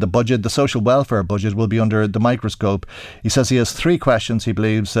in the budget, the social welfare budget, will be under the microscope. He says he has 3 questions he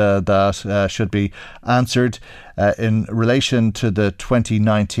believes that should be answered. In relation to the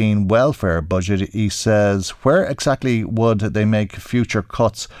 2019 welfare budget, he says, where exactly would they make future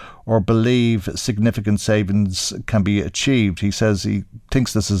cuts or believe significant savings can be achieved? He says he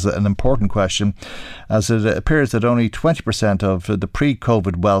thinks this is an important question, as it appears that only 20% of the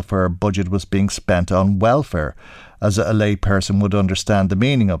pre-COVID welfare budget was being spent on welfare. As a lay person would understand the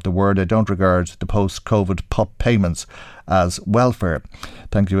meaning of the word, I don't regard the post-COVID PUP payments as welfare.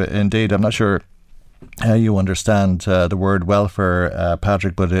 Thank you indeed. I'm not sure how you understand the word welfare,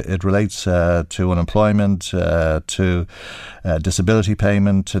 Patrick, but it relates to unemployment, to disability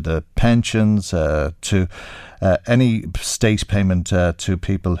payment, to the pensions, to any state payment to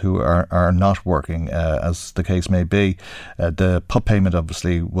people who are not working, as the case may be. The PUP payment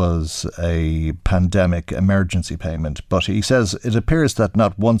obviously was a pandemic emergency payment, but he says it appears that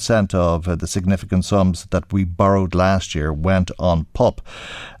not 1 cent of the significant sums that we borrowed last year went on PUP.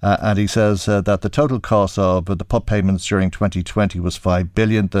 And he says that the total cost of the PUP payments during 2020 was 5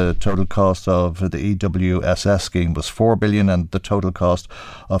 billion. The total cost of the EWSS scheme was 4 billion, and the total cost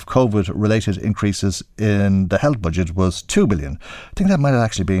of COVID-related increases in the health budget was 2 billion. I think that might have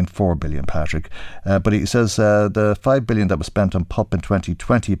actually been 4 billion, Patrick. But he says the 5 billion that was spent on PUP in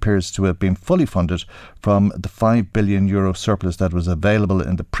 2020 appears to have been fully funded from the 5 billion euro surplus that was available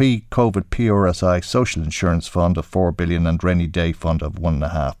in the pre-COVID PRSI social insurance fund of 4 billion and rainy day fund of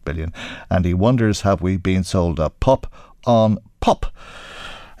 1.5 billion. And he wonders, have we been sold a PUP on PUP?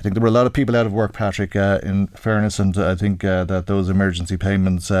 I think there were a lot of people out of work, Patrick, in fairness, and I think that those emergency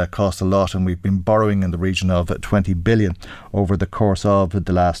payments cost a lot, and we've been borrowing in the region of 20 billion over the course of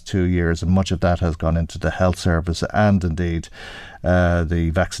the last 2 years, and much of that has gone into the health service and indeed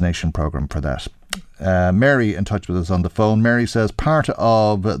the vaccination programme for that. Mary in touch with us on the phone. Mary says part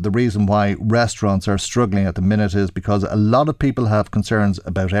of the reason why restaurants are struggling at the minute is because a lot of people have concerns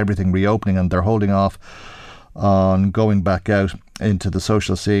about everything reopening, and they're holding off on going back out into the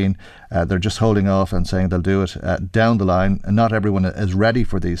social scene. They're just holding off and saying they'll do it down the line, and not everyone is ready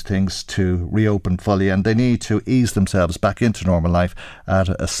for these things to reopen fully, and they need to ease themselves back into normal life at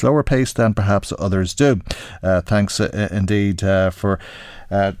a slower pace than perhaps others do. Thanks indeed for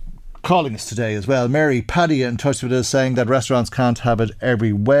calling us today as well. Mary, Paddy in touch with us saying that restaurants can't have it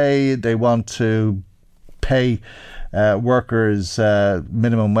every way. They want to pay workers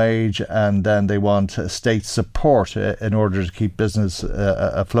minimum wage, and then they want state support in order to keep business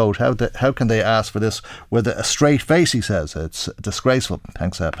afloat. How can they ask for this with a straight face, he says? It's disgraceful.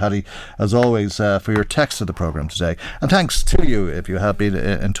 Thanks, Paddy, as always, for your text to the programme today. And thanks to you if you have been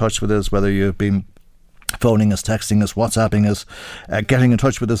in touch with us, whether you've been phoning us, texting us, WhatsApping us, getting in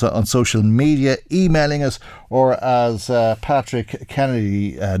touch with us on social media, emailing us, or as Patrick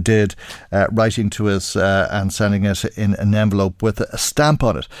Kennedy did, writing to us and sending it in an envelope with a stamp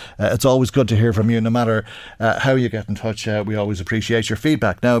on it. It's always good to hear from you, no matter how you get in touch. We always appreciate your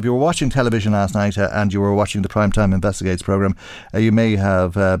feedback. Now, if you were watching television last night and you were watching the Primetime Investigates programme, you may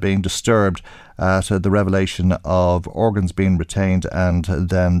have been disturbed at the revelation of organs being retained and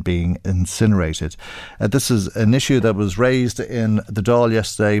then being incinerated. This is an issue that was raised in the Dáil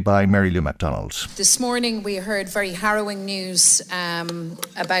yesterday by Mary Lou MacDonald. This morning we heard very harrowing news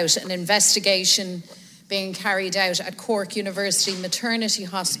about an investigation being carried out at Cork University Maternity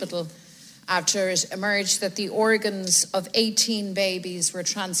Hospital after it emerged that the organs of 18 babies were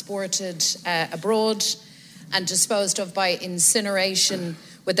transported abroad and disposed of by incineration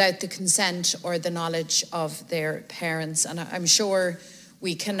without the consent or the knowledge of their parents. And I'm sure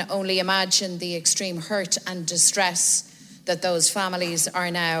we can only imagine the extreme hurt and distress that those families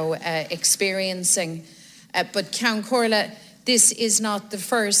are now experiencing. But Ceann Comhairle, this is not the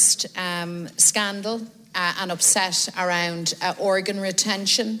first scandal and upset around organ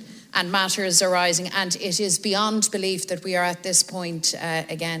retention and matters arising, and it is beyond belief that we are at this point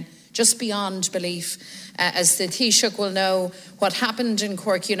again. Just beyond belief. As the Taoiseach will know, what happened in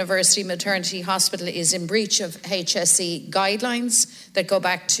Cork University Maternity Hospital is in breach of HSE guidelines that go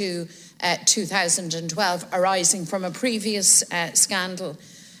back to 2012, arising from a previous scandal.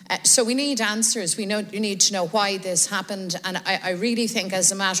 So we need answers. We need to know why this happened. And I really think, as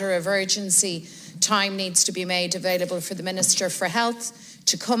a matter of urgency, time needs to be made available for the Minister for Health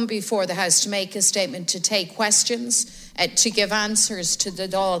to come before the House, to make a statement, to take questions, to give answers to the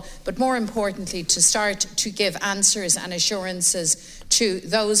Dáil, but more importantly, to start to give answers and assurances to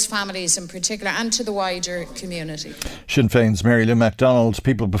those families in particular and to the wider community. Sinn Féin's Mary Lou MacDonald.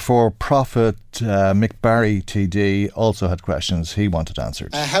 People before Prophet Mick Barry TD also had questions he wanted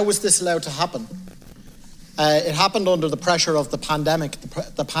answered. How was this allowed to happen? It happened under the pressure of the pandemic.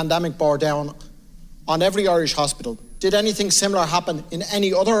 The pandemic bore down on every Irish hospital. Did anything similar happen in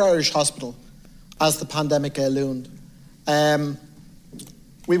any other Irish hospital as the pandemic loomed?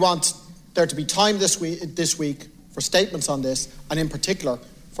 We want there to be time this week for statements on this, and in particular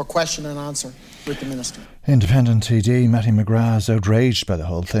for question and answer with the Minister. Independent TD Matty McGrath is outraged by the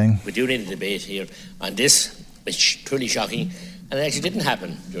whole thing. We do need a debate here on this, which is truly shocking, and it actually didn't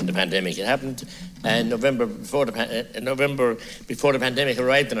happen during the pandemic. It happened in November before the pandemic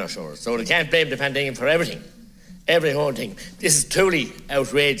arrived on our shores. So they can't blame the pandemic for everything, every whole thing. This is truly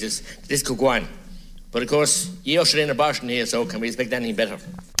outrageous. This could go on. But of course, you ushered in abortion here, so can we expect anything better?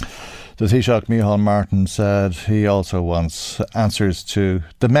 The Taoiseach Micheál Martin said he also wants answers to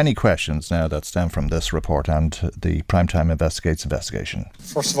the many questions now that stem from this report and the Primetime Investigates investigation.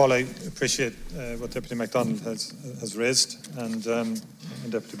 First of all, I appreciate what Deputy MacDonald has raised, and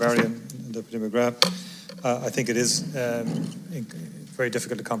Deputy Barry and Deputy McGrath. I think it is very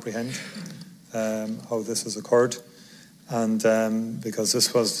difficult to comprehend how this has occurred, and because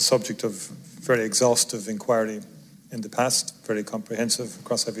this was the subject of very exhaustive inquiry in the past, very comprehensive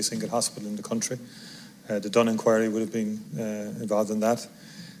across every single hospital in the country. The Dunn inquiry would have been involved in that.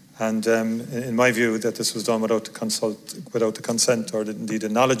 And in my view, that this was done without the consent or indeed the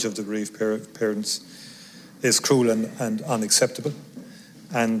knowledge of the bereaved parents is cruel and unacceptable.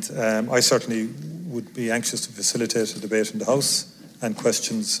 And I certainly would be anxious to facilitate a debate in the House and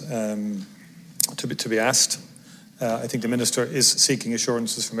questions to be asked. I think the Minister is seeking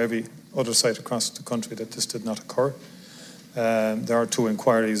assurances from every other site across the country that this did not occur. There are 2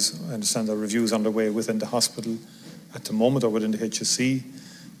 inquiries. I understand there are reviews underway within the hospital at the moment or within the HSE.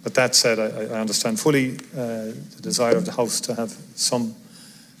 But that said, I understand fully the desire of the House to have some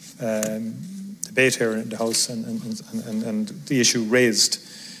debate here in the House and the issue raised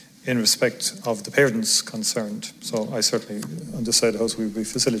in respect of the parents concerned. So I certainly, on this side of the House, we will be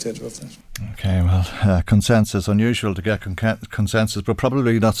facilitator of that. Okay, well, consensus. Unusual to get consensus, but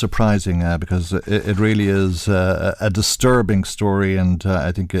probably not surprising because it really is a disturbing story, and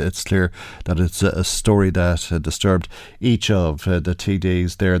I think it's clear that it's a story that disturbed each of the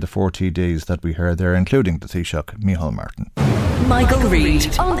TDs there, the 4 TDs that we heard there, including the Taoiseach, Micheál Martin. Michael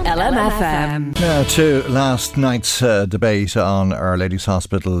Reid on LMFM. Now to last night's debate on Our Lady's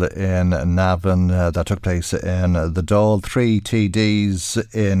Hospital in Navan that took place in the Dáil. 3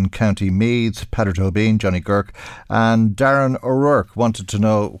 TDs in County Meath, Peadar Tóibín, Johnny Girk and Darren O'Rourke wanted to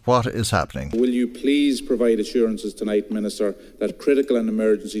know what is happening. Will you please provide assurances tonight, Minister, that critical and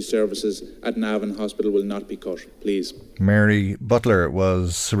emergency services at Navan Hospital will not be cut, please? Mary Butler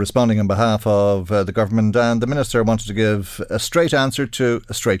was responding on behalf of the government, and the Minister wanted to give a straight answer to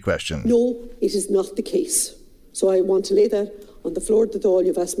a straight question. No, it is not the case. So I want to lay that on the floor of the Dáil.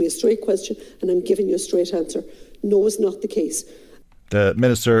 You've asked me a straight question and I'm giving you a straight answer. No, it's not the case. The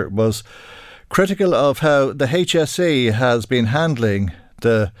Minister was critical of how the HSE has been handling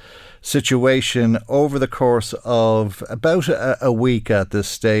the situation over the course of about a week at this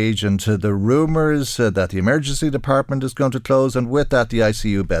stage, and to the rumours that the emergency department is going to close, and with that the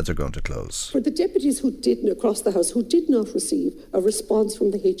ICU beds are going to close. For the deputies who didn't, across the House, who did not receive a response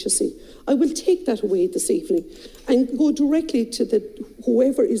from the HSE, I will take that away this evening and go directly to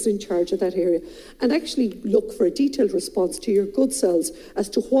whoever is in charge of that area and actually look for a detailed response to your good selves as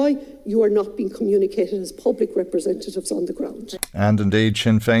to why you are not being communicated as public representatives on the ground. And indeed,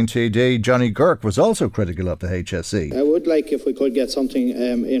 Sinn Féin TD Johnny Girk was also critical of the HSE. I would like if we could get something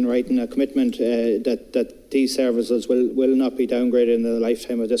in writing, a commitment that these services will not be downgraded in the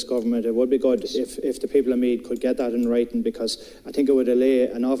lifetime of this government. It would be good if the people of Meath could get that in writing, because I think it would allay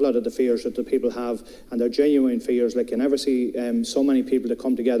an awful lot of the fears that the people have, and they're genuine fears. Like, you never see so many people that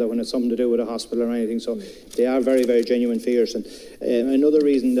come together when it's something to do with a hospital or anything, so they are very, very genuine fears. And another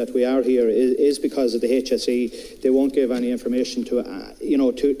reason that we are here is because of the HSE. They won't give any information to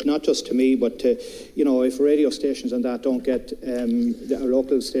not just to me, but to, if radio stations and that don't get our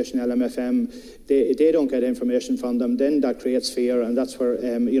local station LMFM, they don't get information from them, then that creates fear, and that's where,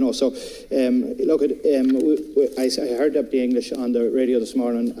 look at, I heard Deputy English on the radio this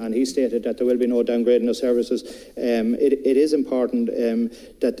morning, and he stated that there will be no downgrading of services. It is important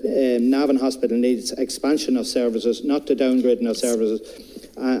that Navan Hospital needs expansion of services, not the downgrading of services.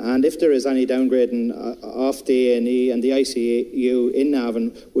 And if there is any downgrading of the A&E and the ICU in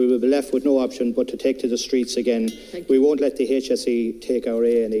Navan, we will be left with no option but to take to the streets again. We won't let the HSE take our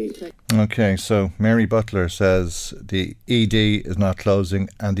A&E. OK, so Mary Butler says the ED is not closing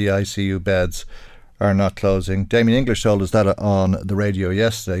and the ICU beds are not closing. Damien English told us that on the radio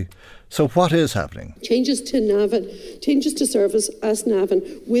yesterday. So what is happening? Changes to service as Navan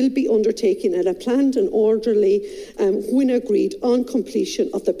will be undertaken at a planned and orderly, when agreed on completion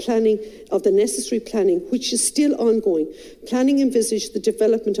of the necessary planning, which is still ongoing. Planning envisaged the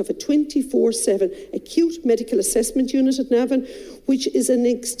development of a 24/7 acute medical assessment unit at Navan, which is an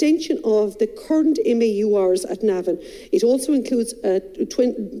extension of the current MAU hours at Navan. It also includes a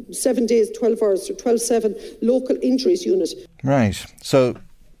 7 days, 12 hours, 12/7 local injuries unit. Right, so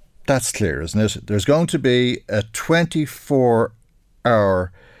that's clear, isn't it? There's going to be a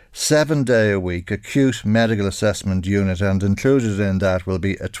 24-hour, 7-day-a-week acute medical assessment unit, and included in that will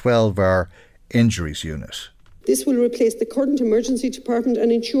be a 12-hour injuries unit. This will replace the current emergency department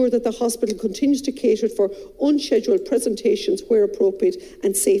and ensure that the hospital continues to cater for unscheduled presentations where appropriate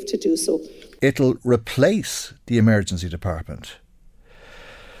and safe to do so. It'll replace the emergency department.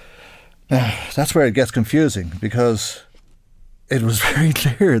 Now, that's where it gets confusing, because it was very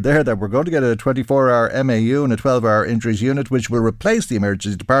clear there that we're going to get a 24-hour MAU and a 12-hour injuries unit, which will replace the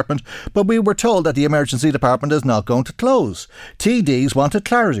emergency department, but we were told that the emergency department is not going to close. TDs wanted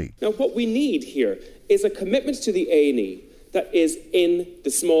clarity. Now, what we need here is a commitment to the A&E that is in the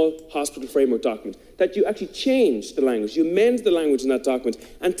small hospital framework document, that you actually change the language, you amend the language in that document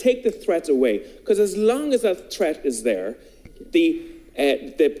and take the threat away. Because as long as that threat is there, the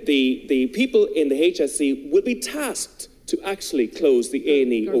people in the HSE will be tasked to actually close the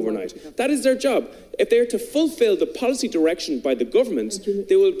A&E overnight. That is their job. if they're to fulfil the policy direction by the government,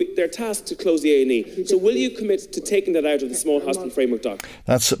 they're tasked to close the A&E. So will you commit to taking that out of the small hospital framework document?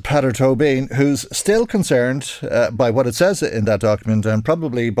 That's Peadar Tóibín, who's still concerned by what it says in that document and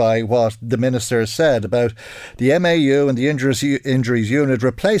probably by what the Minister said about the MAU and the injuries unit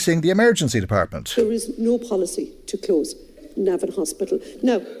replacing the emergency department. There is no policy to close Navan Hospital.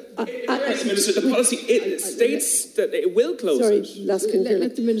 Now, Minister, the policy states that it will close. Sorry, let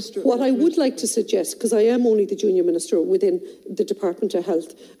the Minister. What I would like to suggest, because I am only the junior minister within the Department of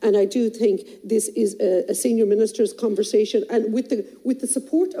Health, and I do think this is a senior minister's conversation, and with the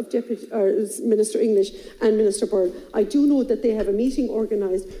support of Minister English and Minister Byrne, I do know that they have a meeting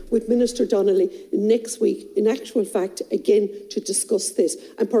organised with Minister Donnelly next week, in actual fact, again, to discuss this.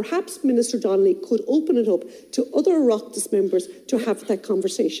 And perhaps Minister Donnelly could open it up to other Oireachtas members to have that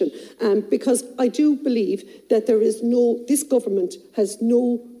conversation. Because I do believe that this government has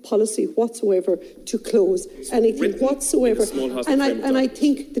no policy whatsoever to close anything whatsoever. And I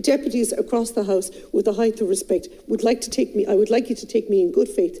think the deputies across the House, with the height of respect, I would like you to take me in good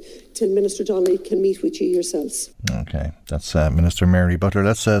faith till Minister Donnelly can meet with you yourselves. OK, that's Minister Mary Butler.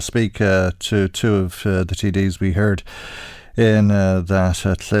 Let's speak to two of the TDs we heard in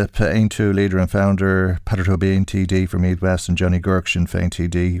that clip. Aontú leader and founder Peadar Tóibín, TD for Meath West, and Johnny Girk, Sinn Féin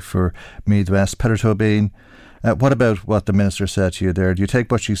TD for Meath West. Peadar Tóibín, what about what the Minister said to you there? Do you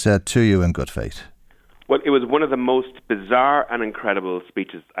take what she said to you in good faith? Well, it was one of the most bizarre and incredible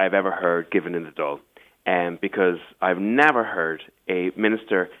speeches I've ever heard given in the Dáil, because I've never heard a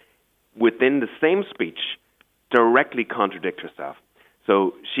minister within the same speech directly contradict herself.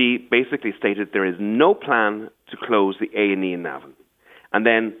 So she basically stated there is no plan to close the A&E in Navan. And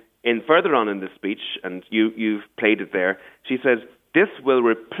then further on in the speech, and you've played it there, she says this will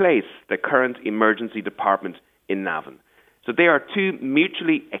replace the current emergency department in Navan. So they are two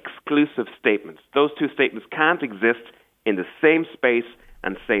mutually exclusive statements. Those two statements can't exist in the same space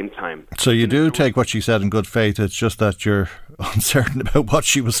and same time. So you do take what she said in good faith, it's just that you're uncertain about what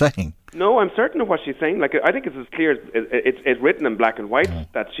she was saying. No, I'm certain of what she's saying. Like, I think it's as clear as it's written in black and white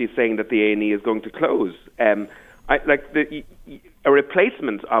that she's saying that the A&E is going to close. A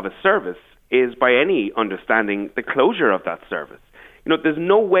replacement of a service is, by any understanding, the closure of that service. You know, there's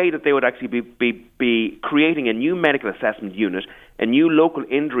no way that they would actually be creating a new medical assessment unit, a new local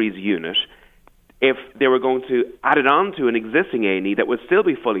injuries unit, if they were going to add it on to an existing A&E that would still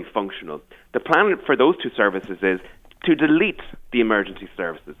be fully functional. The plan for those two services is to delete the emergency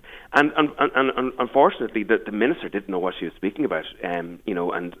services. And unfortunately, the Minister didn't know what she was speaking about. And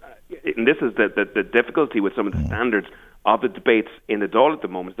this is the difficulty with some of the standards of the debates in the Dáil at the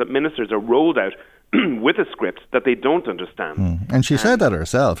moment, that ministers are rolled out with a script that they don't understand. And she said that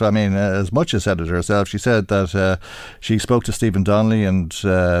herself. I mean, as much as said it herself, she said that she spoke to Stephen Donnelly and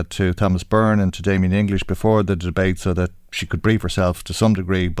to Thomas Byrne and to Damien English before the debate so that she could brief herself to some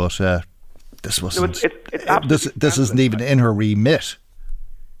degree, but this wasn't. This isn't even in her remit.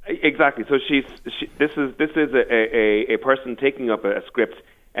 Exactly. So this is a person taking up a script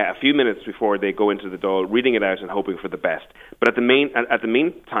a few minutes before they go into the Dáil, reading it out and hoping for the best. But at the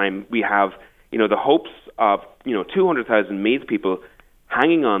meantime, we have the hopes of 200,000 Meath people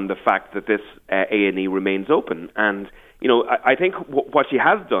hanging on the fact that this A&E remains open. And I think what she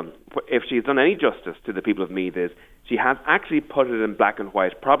has done, if she's done any justice to the people of Meath, is she has actually put it in black and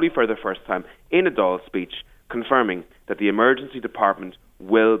white, probably for the first time, in a Dáil speech, confirming that the emergency department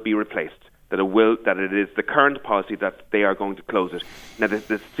will be replaced, that it is the current policy that they are going to close it. Now,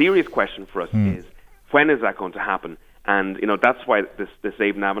 the serious question for us is, when is that going to happen? And that's why this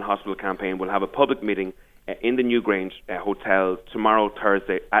Save Navan Hospital campaign will have a public meeting in the Newgrange Hotel tomorrow,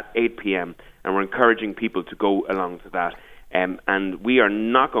 Thursday, at 8 p.m, and we're encouraging people to go along to that. And we are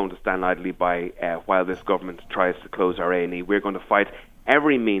not going to stand idly by while this government tries to close our A&E. We're going to fight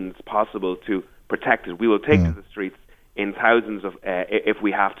every means possible to protect it. We will take to the streets in thousands of if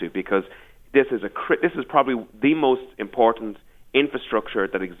we have to, because this is probably the most important infrastructure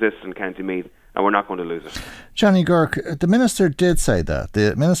that exists in County Meath, and we're not going to lose it. Johnny Girk, the Minister did say that.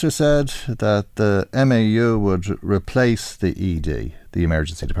 The Minister said that the MAU would replace the ED, the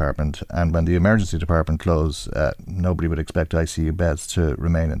emergency department, and when the emergency department closed, nobody would expect ICU beds to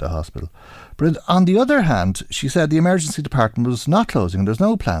remain in the hospital. But on the other hand, she said the emergency department was not closing and there's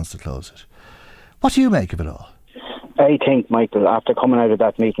no plans to close it. What do you make of it all? I think, Michael, after coming out of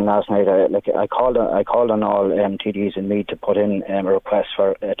that meeting last night, I called on all TDs in Meath to put in a request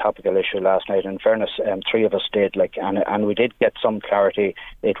for a topical issue last night. In fairness, three of us did, and we did get some clarity.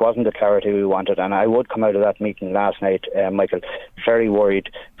 It wasn't the clarity we wanted, and I would come out of that meeting last night, Michael, very worried,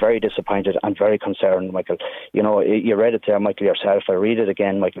 very disappointed and very concerned, Michael. You know, you read it there, Michael, yourself. I read it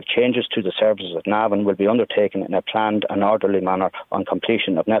again, Michael. Changes to the services at Navan will be undertaken in a planned and orderly manner on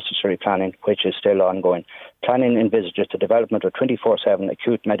completion of necessary planning, which is still ongoing. Planning envisages the development of a 24/7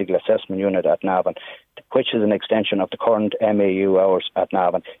 acute medical assessment unit at Navan, which is an extension of the current MAU hours at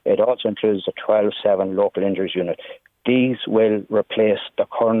Navan. It also includes a 12/7 local injuries unit. These will replace the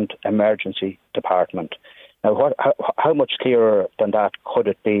current emergency department. Now, how much clearer than that could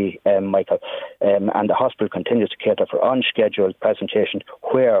it be, Michael? And the hospital continues to cater for unscheduled presentation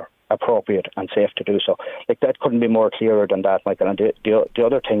where appropriate and safe to do so. Like, that couldn't be more clearer than that, Michael. And the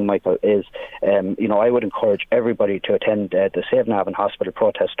other thing, Michael, is, you know, I would encourage everybody to attend the Save Navan Hospital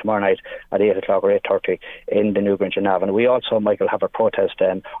protest tomorrow night at 8 o'clock or 8:30 in the Newgrange in Navan. We also, Michael, have a protest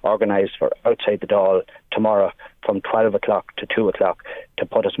organised for outside the Dáil tomorrow from 12 o'clock to 2 o'clock to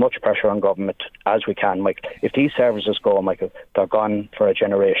put as much pressure on government as we can, Michael. If these services go, Michael, they're gone for a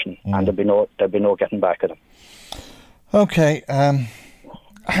generation and there'll be no getting back at them. Okay,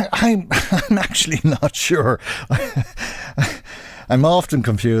 I'm actually not sure. I'm often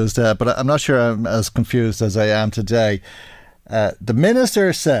confused, but I'm not sure I'm as confused as I am today. The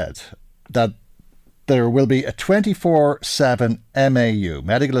Minister said that there will be a 24/7 MAU,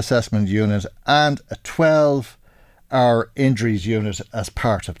 Medical Assessment Unit, and a 12-hour injuries unit as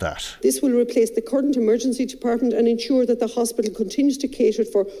part of that. This will replace the current emergency department and ensure that the hospital continues to cater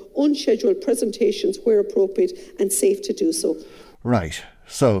for unscheduled presentations where appropriate and safe to do so. Right.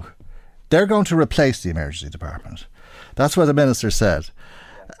 So they're going to replace the emergency department. That's what the Minister said.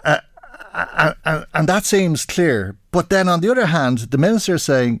 And that seems clear. But then on the other hand, the Minister is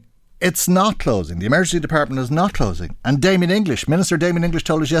saying it's not closing. The emergency department is not closing. And Minister Damien English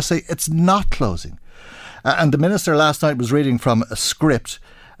told us yesterday it's not closing. And the Minister last night was reading from a script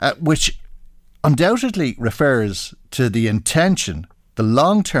which undoubtedly refers to the intention, the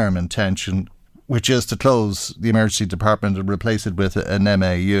long-term intention, which is to close the emergency department and replace it with an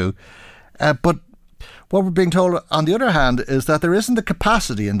MAU. But what we're being told, on the other hand, is that there isn't the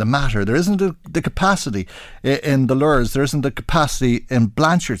capacity in the Mater, there isn't the capacity in the Lurs, there isn't the capacity in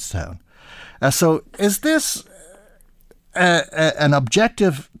Blanchardstown. So is this an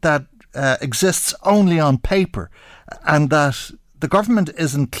objective that exists only on paper, and that the government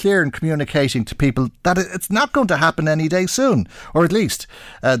isn't clear in communicating to people that it's not going to happen any day soon, or at least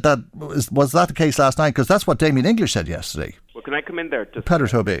was that the case last night? Because that's what Damien English said yesterday. Well, can I come in there? Peadar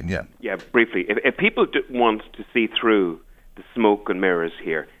Tóibín, yeah. Yeah, briefly. If people want to see through the smoke and mirrors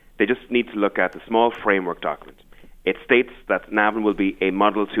here, they just need to look at the small framework document. It states that Navan will be a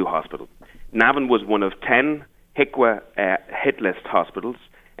Model 2 hospital. Navan was one of 10 HIQA hit list hospitals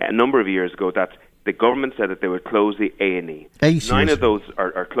a number of years ago that the government said that they would close the A&E. 9 of those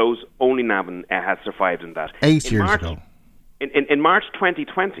are closed. Only Navan has survived in that. 8 years ago. In March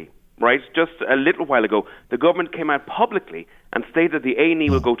 2020, right, just a little while ago, the government came out publicly and stated the A&E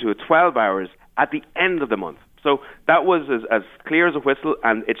will go to 12 hours at the end of the month. So that was as clear as a whistle,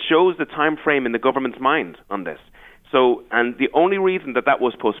 and it shows the time frame in the government's mind on this. So, and the only reason that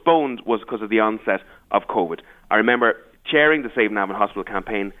was postponed was because of the onset of COVID. I remember chairing the Save Navan Hospital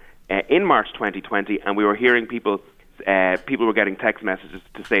campaign in March 2020, and we were hearing people were getting text messages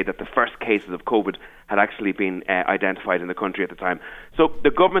to say that the first cases of COVID had actually been identified in the country at the time. So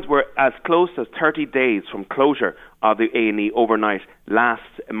the government were as close as 30 days from closure of the A&E overnight last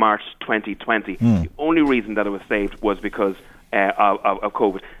March 2020. The only reason that it was saved was because of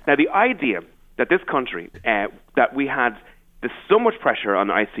COVID. Now, the idea that this country, that we had so much pressure on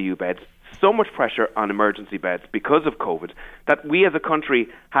ICU beds, so much pressure on emergency beds because of COVID, that we as a country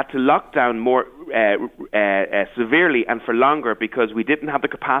had to lock down more severely and for longer because we didn't have the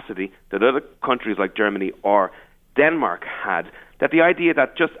capacity that other countries like Germany or Denmark had, that the idea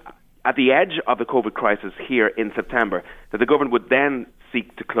that just at the edge of the COVID crisis here in September, that the government would then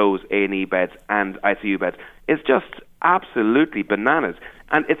seek to close A&E beds and ICU beds is just absolutely bananas.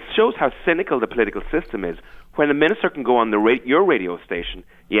 And it shows how cynical the political system is when a minister can go on your radio station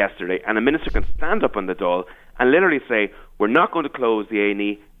yesterday and a minister can stand up on the Dáil and literally say, we're not going to close the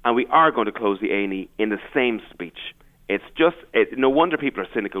A&E and we are going to close the A&E in the same speech. It's just, no wonder people are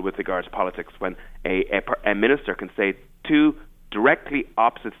cynical with regards to politics when a minister can say two directly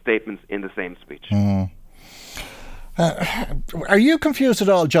opposite statements in the same speech. Are you confused at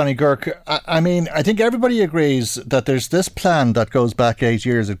all, Johnny Girk? I mean, I think everybody agrees that there's this plan that goes back 8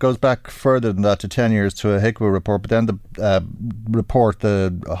 years. It goes back further than that to 10 years to a HIQA report. But then the report,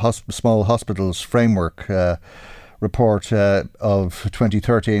 the Small Hospitals Framework report of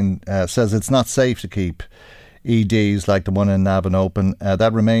 2013 says it's not safe to keep EDs like the one in Navan open.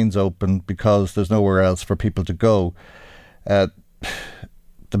 That remains open because there's nowhere else for people to go.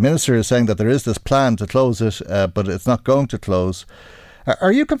 the Minister is saying that there is this plan to close it, but it's not going to close.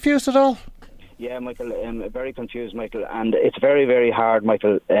 Are you confused at all? Yeah, Michael, very confused, Michael, and it's very, very hard,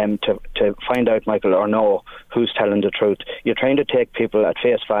 Michael, to find out, Michael, or know who's telling the truth. You're trying to take people at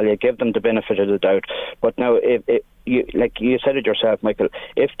face value, give them the benefit of the doubt, but now, like you said it yourself, Michael,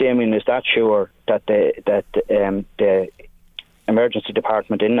 if Damien is that sure that the emergency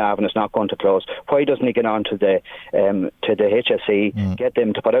department in Navan is not going to close, why doesn't he get on to the HSE, get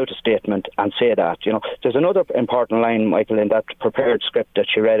them to put out a statement and say that? There's another important line, Michael, in that prepared script that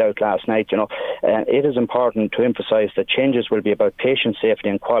she read out last night. It is important to emphasise that changes will be about patient safety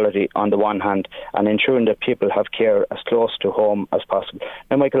and quality on the one hand, and ensuring that people have care as close to home as possible.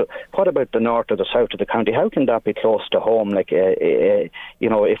 Now, Michael, what about the north or the south of the county? How can that be close to home? Like,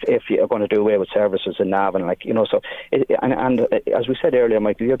 if you're going to do away with services in Navan, as we said earlier,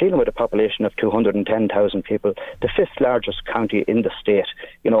 Michael, you're dealing with a population of 210,000 people, the fifth largest county in the state,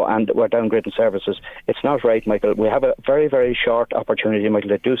 and we're downgrading services. It's not right, Michael. We have a very, very short opportunity, Michael,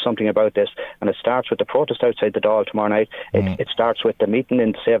 to do something about this, and it starts with the protest outside the Dáil tomorrow night. It starts with the meeting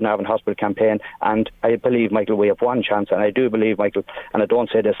in the Save Navan Hospital campaign, and I believe, Michael, we have one chance, and I do believe, Michael, and I don't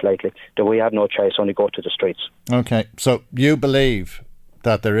say this lightly, that we have no choice, only go to the streets. Okay, so you believe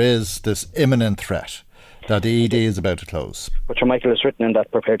that there is this imminent threat that the ED is about to close. But Sir Michael, is written in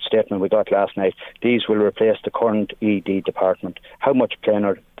that prepared statement we got last night, these will replace the current ED department. How much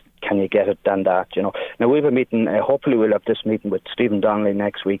plainer can you get it than that? Now we have a meeting, hopefully we'll have this meeting with Stephen Donnelly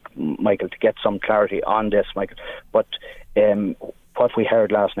next week, Michael, to get some clarity on this, Michael. But what we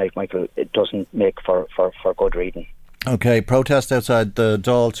heard last night, Michael, it doesn't make for good reading. Okay, protest outside the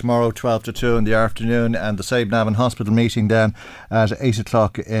Dáil tomorrow 12 to 2 in the afternoon, and the Save Navan Hospital meeting then at 8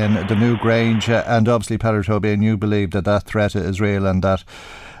 o'clock in the New Grange. And obviously, Peadar Tóibín, you believe that threat is real and that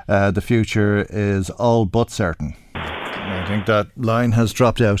the future is all but certain. I think that line has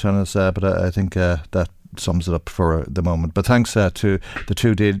dropped out on us, but I think that sums it up for the moment. But thanks to the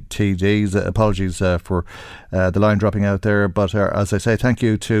two TDs. Apologies for the line dropping out there. But as I say, thank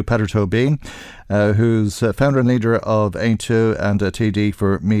you to Peadar Tóibín, who's founder and leader of Aontú and a TD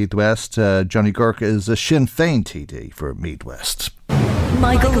for Meath West. Johnny Girk is a Sinn Féin TD for Meath West.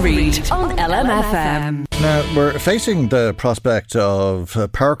 Michael Reid on LMFM. Now, we're facing the prospect of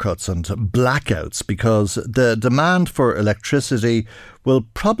power cuts and blackouts because the demand for electricity will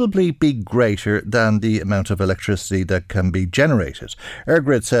probably be greater than the amount of electricity that can be generated.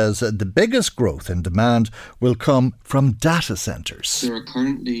 EirGrid says the biggest growth in demand will come from data centres. There are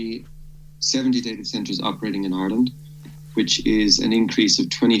currently 70 data centres operating in Ireland, which is an increase of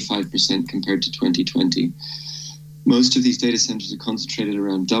 25% compared to 2020. Most of these data centres are concentrated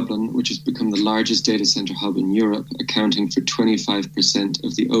around Dublin, which has become the largest data centre hub in Europe, accounting for 25%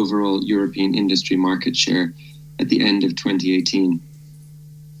 of the overall European industry market share at the end of 2018,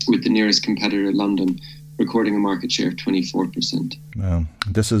 with the nearest competitor, London, recording a market share of 24%.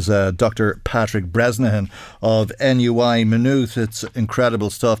 This is Dr. Patrick Bresnahan of NUI Maynooth. It's incredible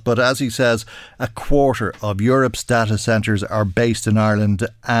stuff. But as he says, a quarter of Europe's data centres are based in Ireland,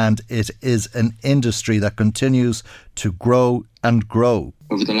 and it is an industry that continues to grow and grow.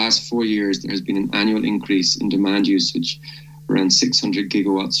 Over the last 4 years, there has been an annual increase in demand usage, around 600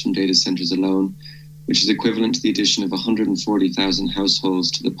 gigawatts from data centres alone, which is equivalent to the addition of 140,000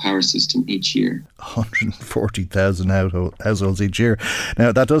 households to the power system each year. 140,000 households each year.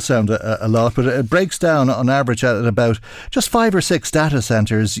 Now, that does sound a lot, but it breaks down on average at about just 5 or 6 data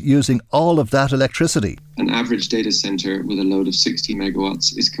centres using all of that electricity. An average data centre with a load of 60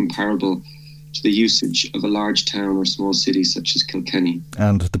 megawatts is comparable to the usage of a large town or small city such as Kilkenny.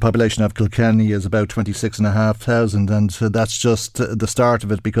 And the population of Kilkenny is about 26,500, and that's just the start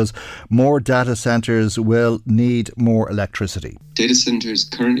of it, because more data centres will need more electricity. Data centres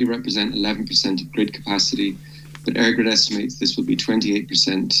currently represent 11% of grid capacity, but EirGrid estimates this will be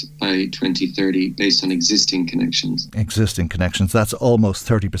 28% by 2030 based on existing connections. Existing connections, that's almost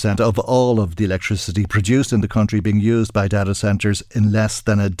 30% of all of the electricity produced in the country being used by data centres in less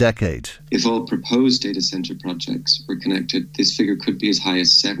than a decade. If all proposed data centre projects were connected, this figure could be as high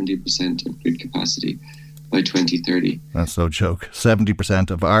as 70% of grid capacity by 2030. That's no joke. 70%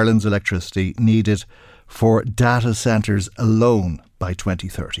 of Ireland's electricity needed for data centres alone by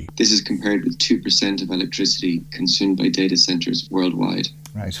 2030. This is compared with 2% of electricity consumed by data centres worldwide.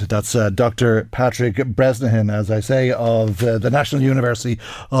 Right, that's Dr. Patrick Bresnahan, as I say, of the National University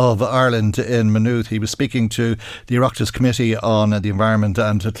of Ireland in Maynooth. He was speaking to the Oireachtas Committee on the Environment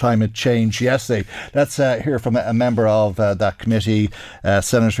and Climate Change yesterday. Let's hear from a member of that committee,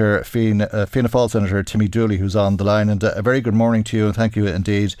 Senator Fianna Fáil Senator Timmy Dooley, who's on the line. And a very good morning to you, and thank you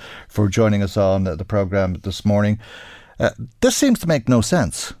indeed for joining us on the programme this morning. This seems to make no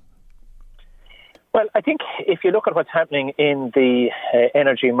sense. Well, I think if you look at what's happening in the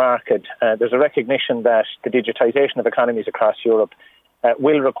energy market, there's a recognition that the digitisation of economies across Europe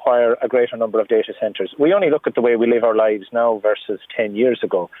will require a greater number of data centres. We only look at the way we live our lives now versus 10 years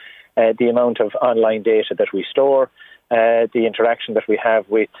ago. The amount of online data that we store, the interaction that we have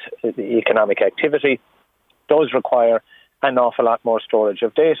with the economic activity, those require an awful lot more storage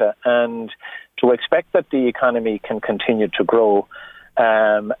of data. And to expect that the economy can continue to grow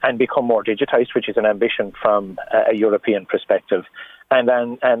and become more digitised, which is an ambition from a European perspective, and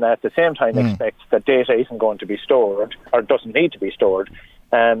at the same time expect that data isn't going to be stored or doesn't need to be stored,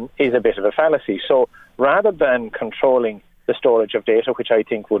 is a bit of a fallacy. So rather than controlling the storage of data, which I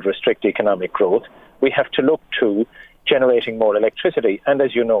think would restrict economic growth, we have to look to generating more electricity. And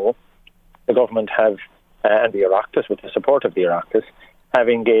as you know, the government have, and the Oireachtas, with the support of the Oireachtas, have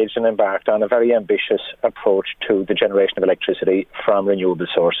engaged and embarked on a very ambitious approach to the generation of electricity from renewable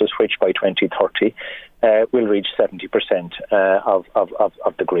sources, which by 2030 will reach 70%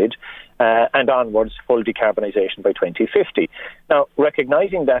 of the grid, and onwards full decarbonisation by 2050. Now,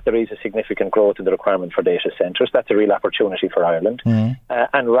 recognising that there is a significant growth in the requirement for data centres, that's a real opportunity for Ireland.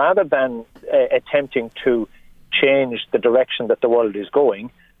 And rather than attempting to change the direction that the world is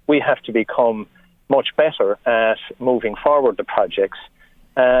going, we have to become much better at moving forward the projects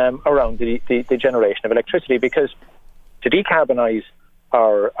around the generation of electricity, because to decarbonise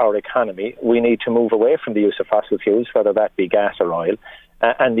our economy, we need to move away from the use of fossil fuels, whether that be gas or oil,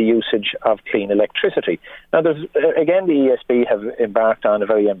 and the usage of clean electricity. Now, there's, again, the ESB have embarked on a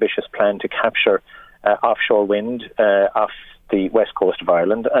very ambitious plan to capture offshore wind off the west coast of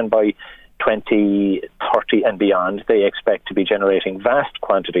Ireland, and by 2030 and beyond, they expect to be generating vast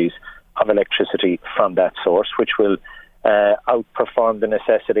quantities of electricity from that source, which will outperform the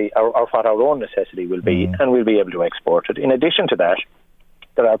necessity, or what our own necessity will be, and we'll be able to export it. In addition to that,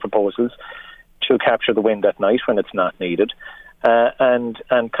 there are proposals to capture the wind at night when it's not needed, and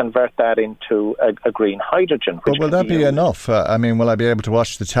convert that into a green hydrogen. But will that be enough? I mean, will I be able to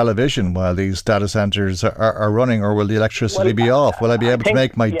watch the television while these data centres are running, or will the electricity be off? Will I be able to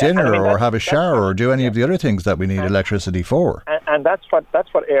make my dinner or have a shower or do any of the other things that we need electricity for? And that's what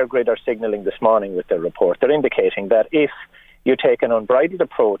EirGrid are signalling this morning with their report. They're indicating that if you take an unbridled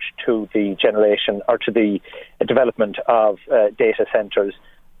approach to the generation or to the development of data centres,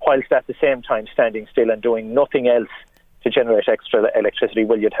 whilst at the same time standing still and doing nothing else to generate extra electricity,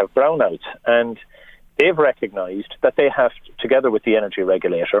 well, you'd have brownouts. And they've recognised that they have, together with the energy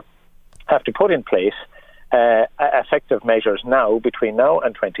regulator, have to put in place effective measures now, between now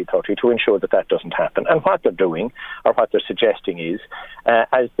and 2030, to ensure that that doesn't happen. And what they're doing, or what they're suggesting is,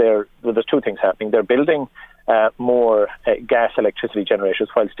 there's two things happening. They're building more gas electricity generators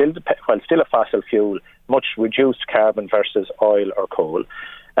while still a fossil fuel, much reduced carbon versus oil or coal.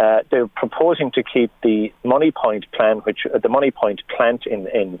 They're proposing to keep the Money Point plant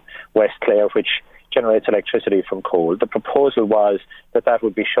in West Clare, which generates electricity from coal. The proposal was that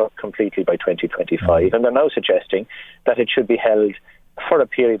would be shut completely by 2025, and they're now suggesting that it should be held for a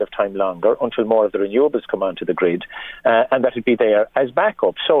period of time longer until more of the renewables come onto the grid, and that it be there as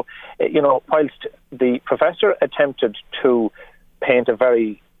backup. So, whilst the professor attempted to paint a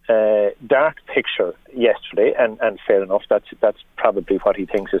very dark picture yesterday, and fair enough, that's probably what he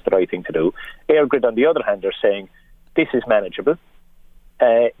thinks is the right thing to do. EirGrid, on the other hand, are saying this is manageable.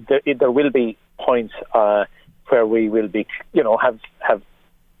 There will be points where we will be, have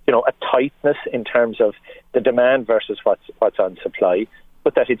a tightness in terms of the demand versus what's on supply,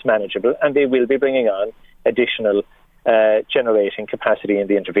 but that it's manageable, and they will be bringing on additional generating capacity in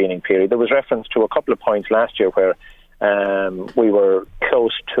the intervening period. There was reference to a couple of points last year where we were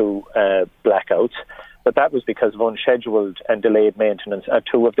close to blackouts, but that was because of unscheduled and delayed maintenance at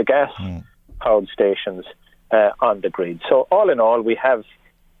two of the gas-powered stations on the grid. So all in all, we have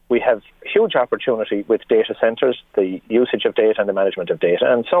huge opportunity with data centres, the usage of data and the management of data.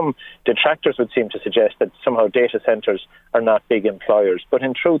 And some detractors would seem to suggest that somehow data centres are not big employers. But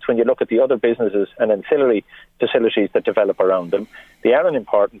in truth, when you look at the other businesses and ancillary facilities that develop around them, they are an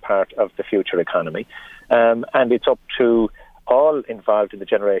important part of the future economy. And it's up to all involved in the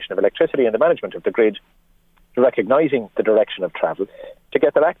generation of electricity and the management of the grid, recognising the direction of travel, to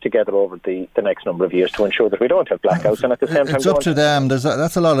get their act together over the next number of years to ensure that we don't have blackouts, and at the same time... It's up to them.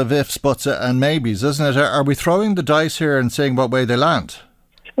 That's a lot of ifs, buts and maybes, isn't it? Are we throwing the dice here and seeing what way they land?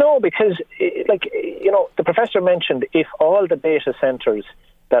 No, because, the professor mentioned if all the data centres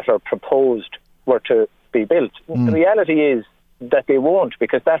that are proposed were to be built, the reality is that they won't,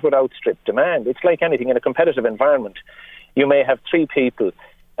 because that would outstrip demand. It's like anything in a competitive environment. You may have three people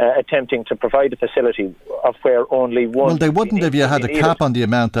attempting to provide a facility of where only one... Well, they wouldn't if you had a cap on the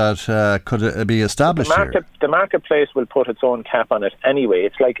amount that could be established here. The marketplace will put its own cap on it anyway.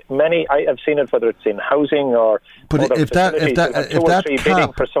 It's like many... I've seen it whether it's in housing or... But if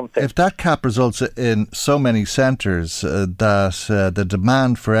that cap results in so many centres that the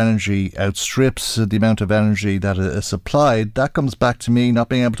demand for energy outstrips the amount of energy that is supplied, that comes back to me not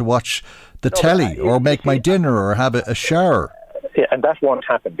being able to watch the telly or make my dinner or have a shower. Yeah, and that won't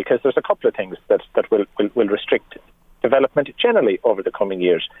happen because there's a couple of things that will restrict development generally over the coming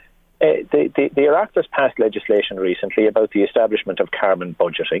years. The Oireachtas passed legislation recently about the establishment of carbon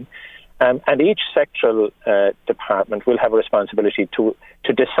budgeting, and each sectoral department will have a responsibility to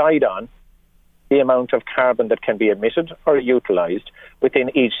decide on the amount of carbon that can be emitted or utilised within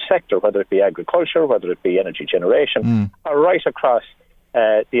each sector, whether it be agriculture, whether it be energy generation, or right across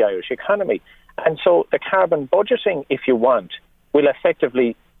the Irish economy. And so the carbon budgeting, if you want, will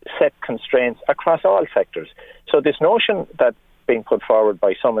effectively set constraints across all sectors. So this notion that's being put forward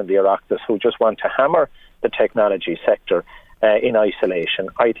by some in the Oireachtas who just want to hammer the technology sector in isolation,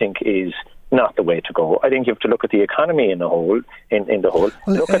 I think is not the way to go. I think you have to look at the economy in the whole. Well,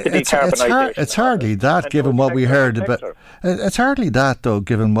 look at the decarbonisation. It's hardly that, given what we heard about. It's hardly that, though,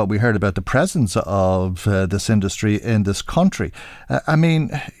 given what we heard about the presence of this industry in this country. I mean,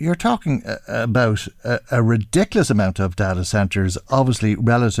 you're talking about a ridiculous amount of data centres, obviously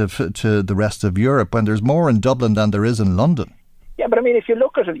relative to the rest of Europe, when there's more in Dublin than there is in London. Yeah, but I mean, if you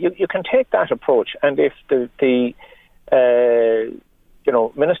look at it, you can take that approach, and if the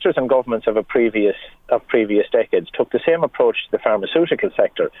ministers and governments of previous decades took the same approach to the pharmaceutical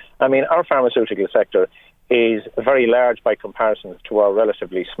sector. I mean, our pharmaceutical sector is very large by comparison to our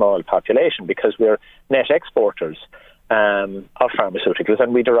relatively small population because we're net exporters of pharmaceuticals,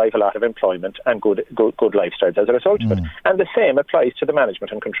 and we derive a lot of employment and good lifestyles as a result of it. And the same applies to the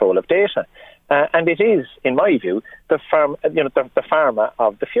management and control of data. And it is, in my view, the pharma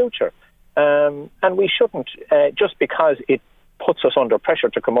of the future. And we shouldn't, just because it puts us under pressure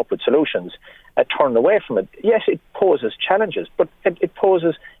to come up with solutions, turn away from it. Yes, it poses challenges, but it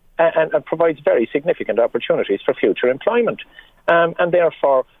poses and provides very significant opportunities for future employment. And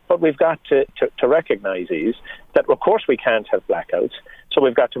therefore, what we've got to recognise is that, of course, we can't have blackouts, so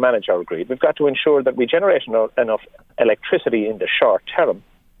we've got to manage our grid. We've got to ensure that we generate enough electricity in the short term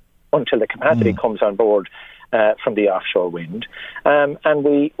until the capacity comes on board from the offshore wind, and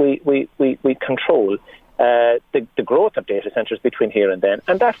we control the growth of data centres between here and then,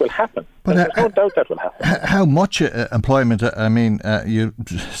 and that will happen. But there's no doubt that will happen. How much employment? I mean, you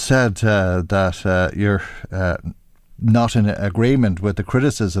said that you're not in agreement with the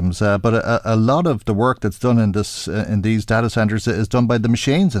criticisms, but a lot of the work that's done in these data centres is done by the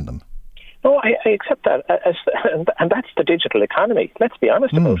machines in them. No, I accept that, and that's the digital economy. Let's be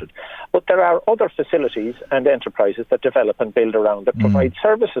honest about it. But there are other facilities and enterprises that develop and build around that provide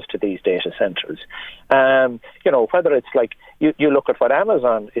services to these data centres. Whether it's like you look at what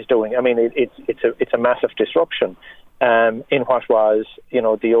Amazon is doing. I mean, it's a massive disruption in what was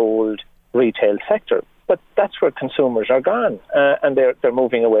the old retail sector. But that's where consumers are gone, and they're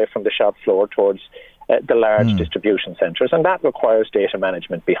moving away from the shop floor towards the large distribution centres, and that requires data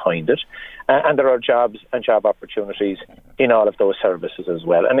management behind it. And there are jobs and job opportunities in all of those services as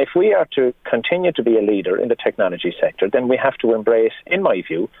well. And if we are to continue to be a leader in the technology sector, then we have to embrace, in my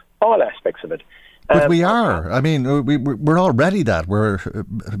view, all aspects of it. But we are. I mean, we're already that. We're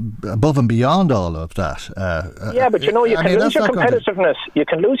above and beyond all of that. Yeah, but you can lose your competitiveness. You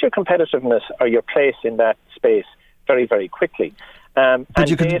can lose your competitiveness or your place in that space very, very quickly. But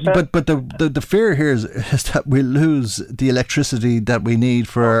the fear here is that we lose the electricity that we need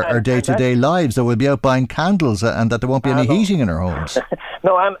for our day-to-day lives, that we'll be out buying candles and that there won't be any heating in our homes.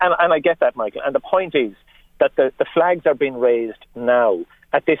 No, and I get that, Michael. And the point is that the flags are being raised now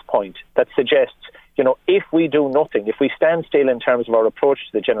at this point that suggests, if we do nothing, if we stand still in terms of our approach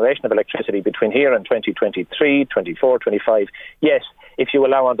to the generation of electricity between here and 2023, 24, 25, yes, if you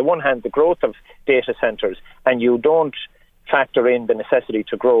allow on the one hand the growth of data centres and you don't factor in the necessity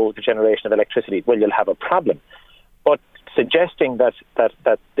to grow the generation of electricity, well, you'll have a problem. But suggesting that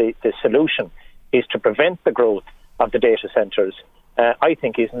the solution is to prevent the growth of the data centres, I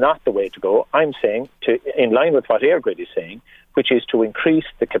think is not the way to go. I'm saying, in line with what EirGrid is saying, which is to increase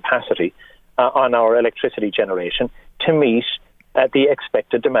the capacity on our electricity generation to meet the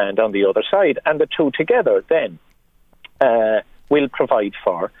expected demand on the other side. And the two together then will provide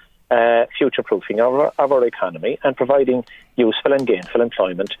for future-proofing of our economy and providing useful and gainful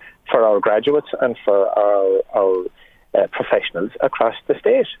employment for our graduates and for our professionals across the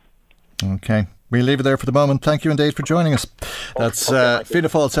state. Okay. We'll leave it there for the moment. Thank you indeed for joining us. That's Fianna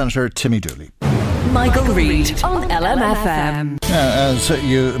Fáil Senator Timmy Dooley. Michael Reid on LMFM. As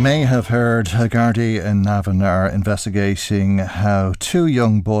you may have heard, Gardaí in Navan are investigating how 2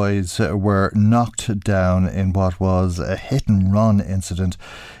 young boys were knocked down in what was a hit-and-run incident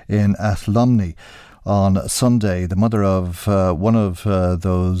in Athlumney on Sunday. The mother of one of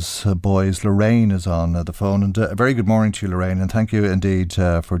those boys, Lorraine, is on the phone. And a very good morning to you, Lorraine, and thank you indeed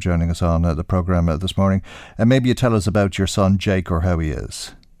for joining us on the programme this morning. And maybe you tell us about your son, Jake, or how he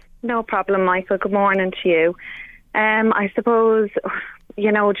is. No problem, Michael. Good morning to you. I suppose,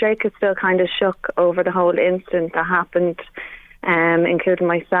 Jake is still kind of shook over the whole incident that happened, including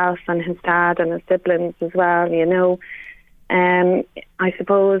myself and his dad and his siblings as well, I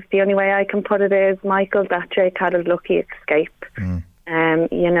suppose the only way I can put it is, Michael, that Jake had a lucky escape.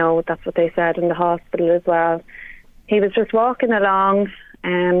 That's what they said in the hospital as well. He was just walking along,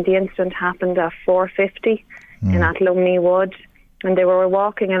 the incident happened at 4:50 in Athlumney Wood, and they were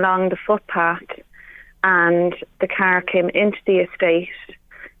walking along the footpath, and the car came into the estate,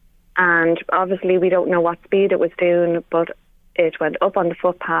 and obviously we don't know what speed it was doing, but it went up on the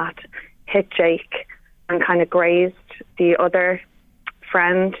footpath, hit Jake, and kind of grazed the other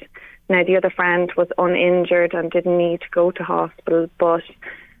friend. Now, the other friend was uninjured and didn't need to go to hospital, but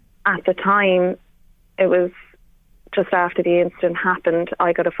at the time, it was just after the incident happened,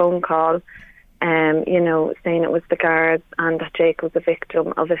 I got a phone call, saying it was the guards and that Jake was a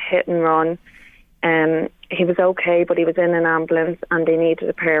victim of a hit and run. He was okay, but he was in an ambulance and they needed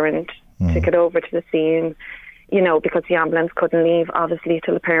a parent to get over to the scene, because the ambulance couldn't leave, obviously,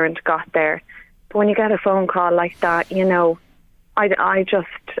 till the parent got there. But when you get a phone call like that,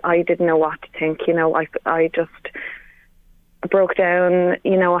 I didn't know what to think. I just broke down.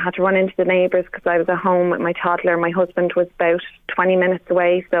 I had to run into the neighbours because I was at home with my toddler. My husband was about 20 minutes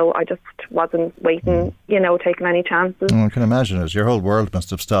away, so I just wasn't waiting, taking any chances. I can imagine it. Your whole world must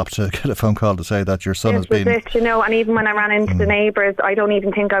have stopped to get a phone call to say that your son has been... This was it, and even when I ran into the neighbours, I don't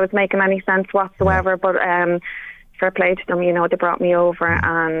even think I was making any sense whatsoever, but fair play to them, they brought me over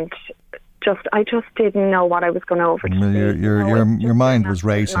and... I just didn't know what I was going over to do. Your mind was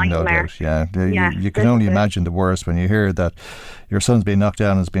racing, no doubt. Yeah, you can only imagine the worst when you hear that your son's been knocked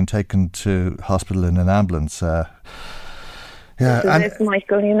down and has been taken to hospital in an ambulance. And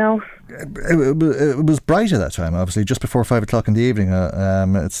Michael, it was bright at that time. Obviously, just before 5 o'clock in the evening.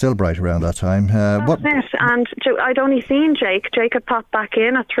 It's still bright around that time. That's it. And I'd only seen Jake. Jake had popped back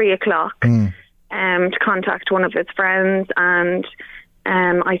in at 3 o'clock to contact one of his friends and.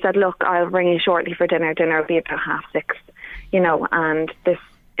 I said, look, I'll ring you shortly for dinner. Dinner will be about 6:30, and this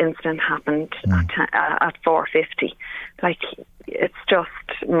incident happened at 4:50. It's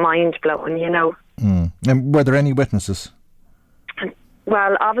just mind-blowing, And were there any witnesses?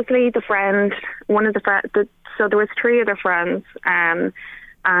 Well, obviously the friend, so there was 3 other friends, and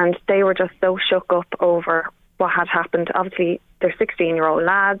they were just so shook up over what had happened. Obviously, they're 16-year-old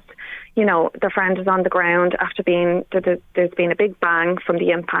lads. Their friend is on the ground after there's been a big bang from the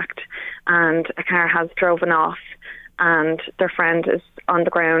impact and a car has driven off and their friend is on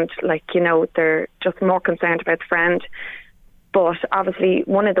the ground. They're just more concerned about the friend. But obviously,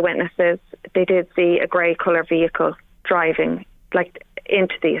 one of the witnesses, they did see a grey colour vehicle driving,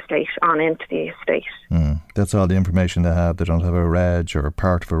 into the estate. That's all the information they have. They don't have a reg or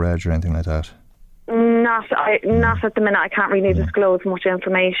part of a reg or anything like that. Not at the minute. I can't really disclose much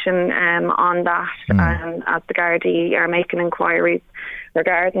information on that, as the Gardaí are making inquiries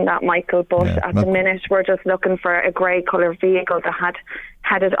regarding that, Michael. But at the minute, we're just looking for a grey colour vehicle that had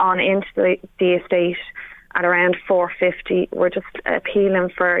headed on into the estate at around 4:50. We're just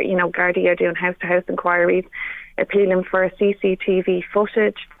appealing for, Gardaí are doing house-to-house inquiries, appealing for a CCTV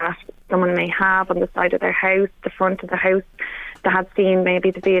footage that someone may have on the side of their house, the front of the house, that had seen maybe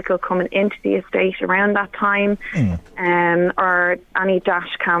the vehicle coming into the estate around that time, or any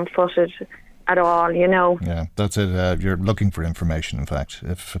dash cam footage at all, Yeah, that's it. You're looking for information, in fact.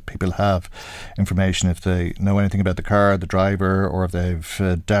 If people have information, if they know anything about the car, the driver, or if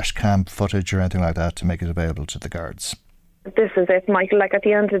they've dash cam footage or anything like that, to make it available to the guards. This is it, Michael. At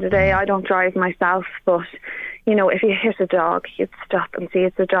the end of the day, I don't drive myself, but if you hit a dog, you'd stop and see,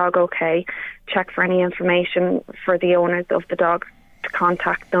 is the dog okay? Check for any information for the owners of the dog, to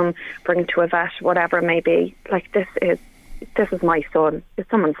contact them, bring it to a vet, whatever it may be. This is my son. It's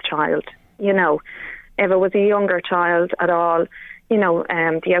someone's child. If it was a younger child at all,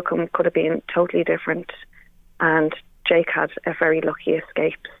 the outcome could have been totally different. And Jake had a very lucky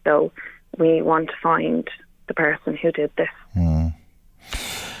escape. So we want to find the person who did this.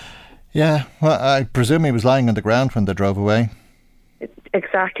 Yeah, well, I presume he was lying on the ground when they drove away.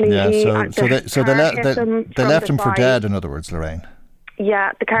 Exactly. Yeah, they left him for dead, in other words, Lorraine.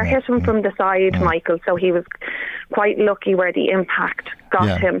 Yeah, the car hit him from the side, Michael, so he was quite lucky where the impact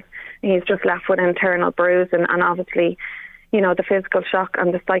got him. He's just left with internal bruising, and obviously, you know, the physical shock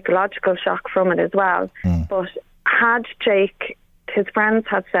and the psychological shock from it as well. But had Jake, his friends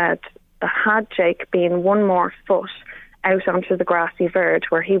had said that had Jake been one more foot out onto the grassy verge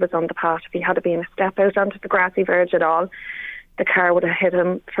where he was on the path, if he had been a step out onto the grassy verge at all, the car would have hit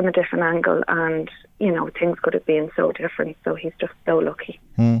him from a different angle, and, you know, things could have been so different. So he's just so lucky.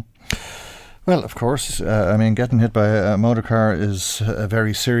 Well, of course, I mean, getting hit by a motor car is a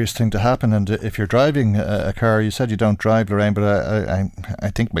very serious thing to happen. And if you're driving a car, you said you don't drive, Lorraine, but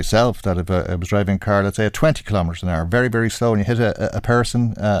I think myself that if I was driving a car, let's say at 20 kilometres an hour, very, very slow, and you hit a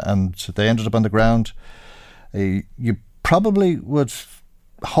person and they ended up on the ground, you probably would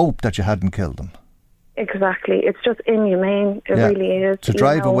hope that you hadn't killed them. Exactly. It's just inhumane. It really is. To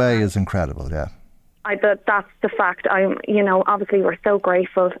drive away is incredible, But that's the fact. You know, obviously we're so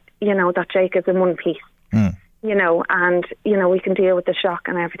grateful, you know, that Jake is in one piece, you know, and, you know, we can deal with the shock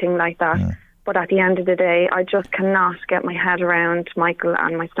and everything like that. But at the end of the day, I just cannot get my head around Michael,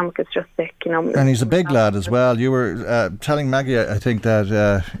 and my stomach is just sick, you know. And he's a big lad as well. You were telling Maggie, I think,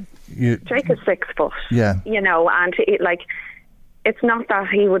 that Jake is 6 foot. Yeah. You know, and it's not that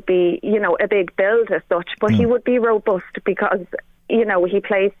he would be, you know, a big build as such, but he would be robust because, you know, he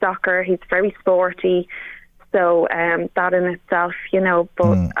plays soccer, he's very sporty, so that in itself, you know,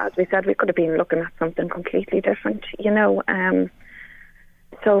 but as we said, we could have been looking at something completely different, you know,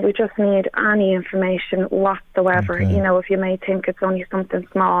 so we just need any information whatsoever. You know, if you may think it's only something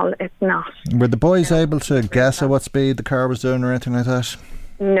small, it's not. Were the boys able to guess at what speed the car was doing or anything like that?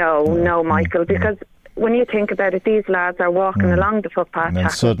 No, Michael, because when you think about it, these lads are walking along the footpath, and then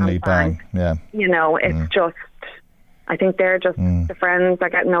suddenly bang. You know, it's just, I think they're just, the friends are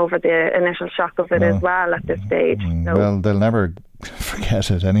getting over the initial shock of it as well at this stage. So. Well, they'll never forget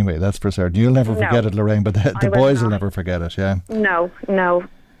it anyway, that's for certain. You'll never forget it, Lorraine, but the boys will never forget it, No.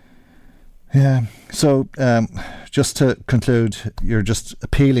 Yeah, so just to conclude, you're just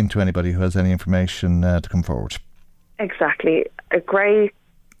appealing to anybody who has any information to come forward. Exactly. A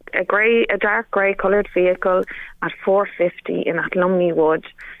dark grey coloured vehicle at 4:50 in Athlumney Wood,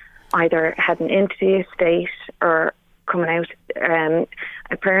 either heading into the estate or coming out.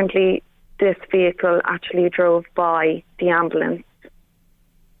 Apparently this vehicle actually drove by the ambulance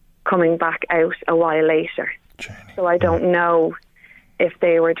coming back out a while later. So I don't know if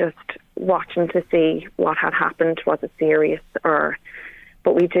they were just watching to see what had happened, was it serious,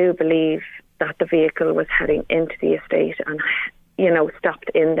 but we do believe that the vehicle was heading into the estate and, you know, stopped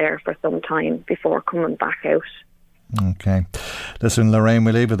in there for some time before coming back out. Okay. Listen, Lorraine,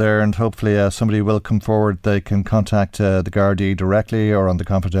 we'll leave it there, and hopefully somebody will come forward. They can contact the Gardaí directly or on the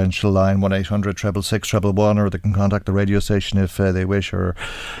confidential line 1-800 666 111, or they can contact the radio station if they wish, or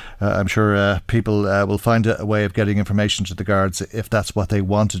I'm sure people will find a way of getting information to the guards if that's what they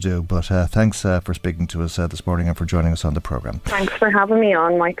want to do. But thanks for speaking to us this morning and for joining us on the programme. Thanks for having me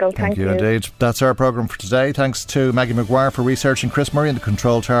on, Michael. Thank you. Indeed. That's our programme for today. Thanks to Maggie Maguire for researching, Chris Murray in the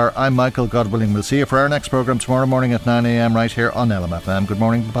control tower. I'm Michael. God willing, we'll see you for our next programme tomorrow morning at 9 a.m. right here on LMFM. Good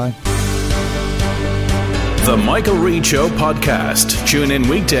morning. Bye-bye. The Michael Reid Show podcast. Tune in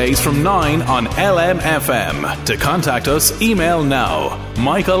weekdays from 9 on LMFM. To contact us, email now,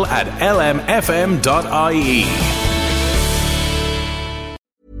 michael@lmfm.ie.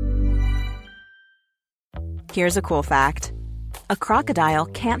 Here's a cool fact. A crocodile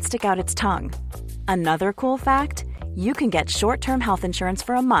can't stick out its tongue. Another cool fact, you can get short-term health insurance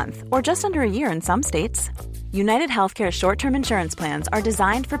for a month or just under a year in some states. United Healthcare short-term insurance plans are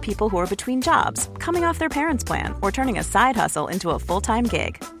designed for people who are between jobs, coming off their parents' plan, or turning a side hustle into a full-time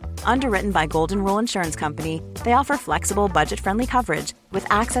gig. Underwritten by Golden Rule Insurance Company, they offer flexible, budget-friendly coverage with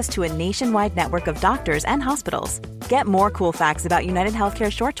access to a nationwide network of doctors and hospitals. Get more cool facts about United Healthcare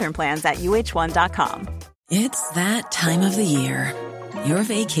short-term plans at uh1.com. It's that time of the year. Your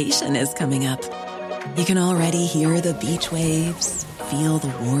vacation is coming up. You can already hear the beach waves, feel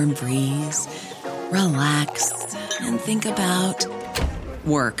the warm breeze, relax, and think about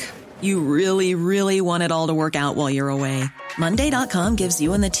work. You really, really want it all to work out while you're away. Monday.com gives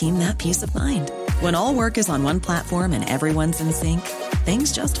you and the team that peace of mind. When all work is on one platform and everyone's in sync,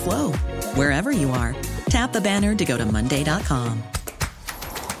 things just flow. Wherever you are, tap the banner to go to Monday.com.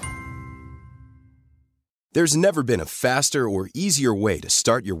 There's never been a faster or easier way to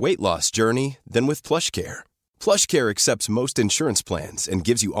start your weight loss journey than with PlushCare. PlushCare accepts most insurance plans and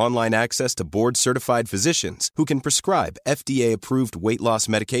gives you online access to board-certified physicians who can prescribe FDA-approved weight loss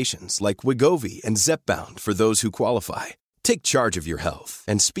medications like Wegovy and Zepbound for those who qualify. Take charge of your health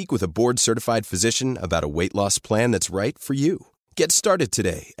and speak with a board-certified physician about a weight loss plan that's right for you. Get started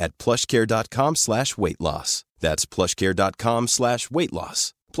today at plushcare.com/weight-loss. That's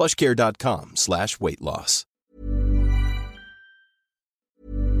plushcare.com/weight-loss. plushcare.com/weight-loss.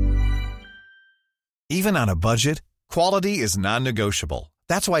 Even on a budget, quality is non-negotiable.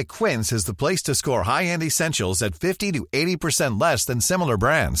 That's why Quince is the place to score high-end essentials at 50 to 80% less than similar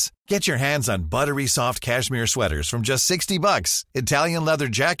brands. Get your hands on buttery soft cashmere sweaters from just $60, Italian leather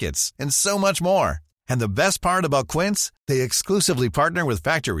jackets, and so much more. And the best part about Quince, they exclusively partner with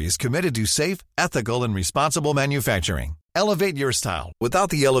factories committed to safe, ethical, and responsible manufacturing. Elevate your style without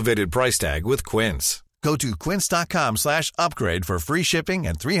the elevated price tag with Quince. Go to quince.com/upgrade for free shipping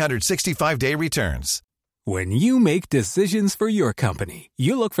and 365-day returns. When you make decisions for your company,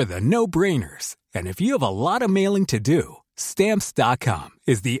 you look for the no-brainers. And if you have a lot of mailing to do, Stamps.com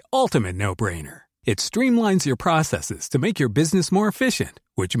is the ultimate no-brainer. It streamlines your processes to make your business more efficient,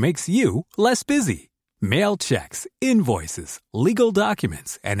 which makes you less busy. Mail checks, invoices, legal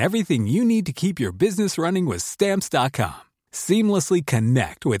documents, and everything you need to keep your business running with Stamps.com. Seamlessly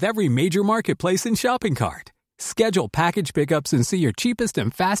connect with every major marketplace and shopping cart. Schedule package pickups and see your cheapest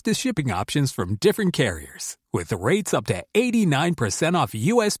and fastest shipping options from different carriers, with rates up to 89% off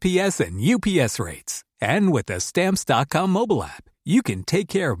USPS and UPS rates. And with the Stamps.com mobile app, you can take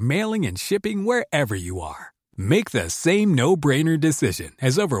care of mailing and shipping wherever you are. Make the same no-brainer decision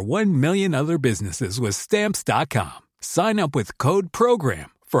as over 1 million other businesses with Stamps.com. Sign up with code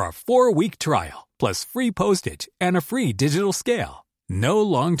PROGRAM for a 4-week trial, plus free postage and a free digital scale. No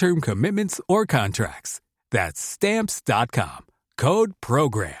long-term commitments or contracts. That's Stamps.com. Code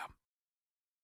PROGRAM.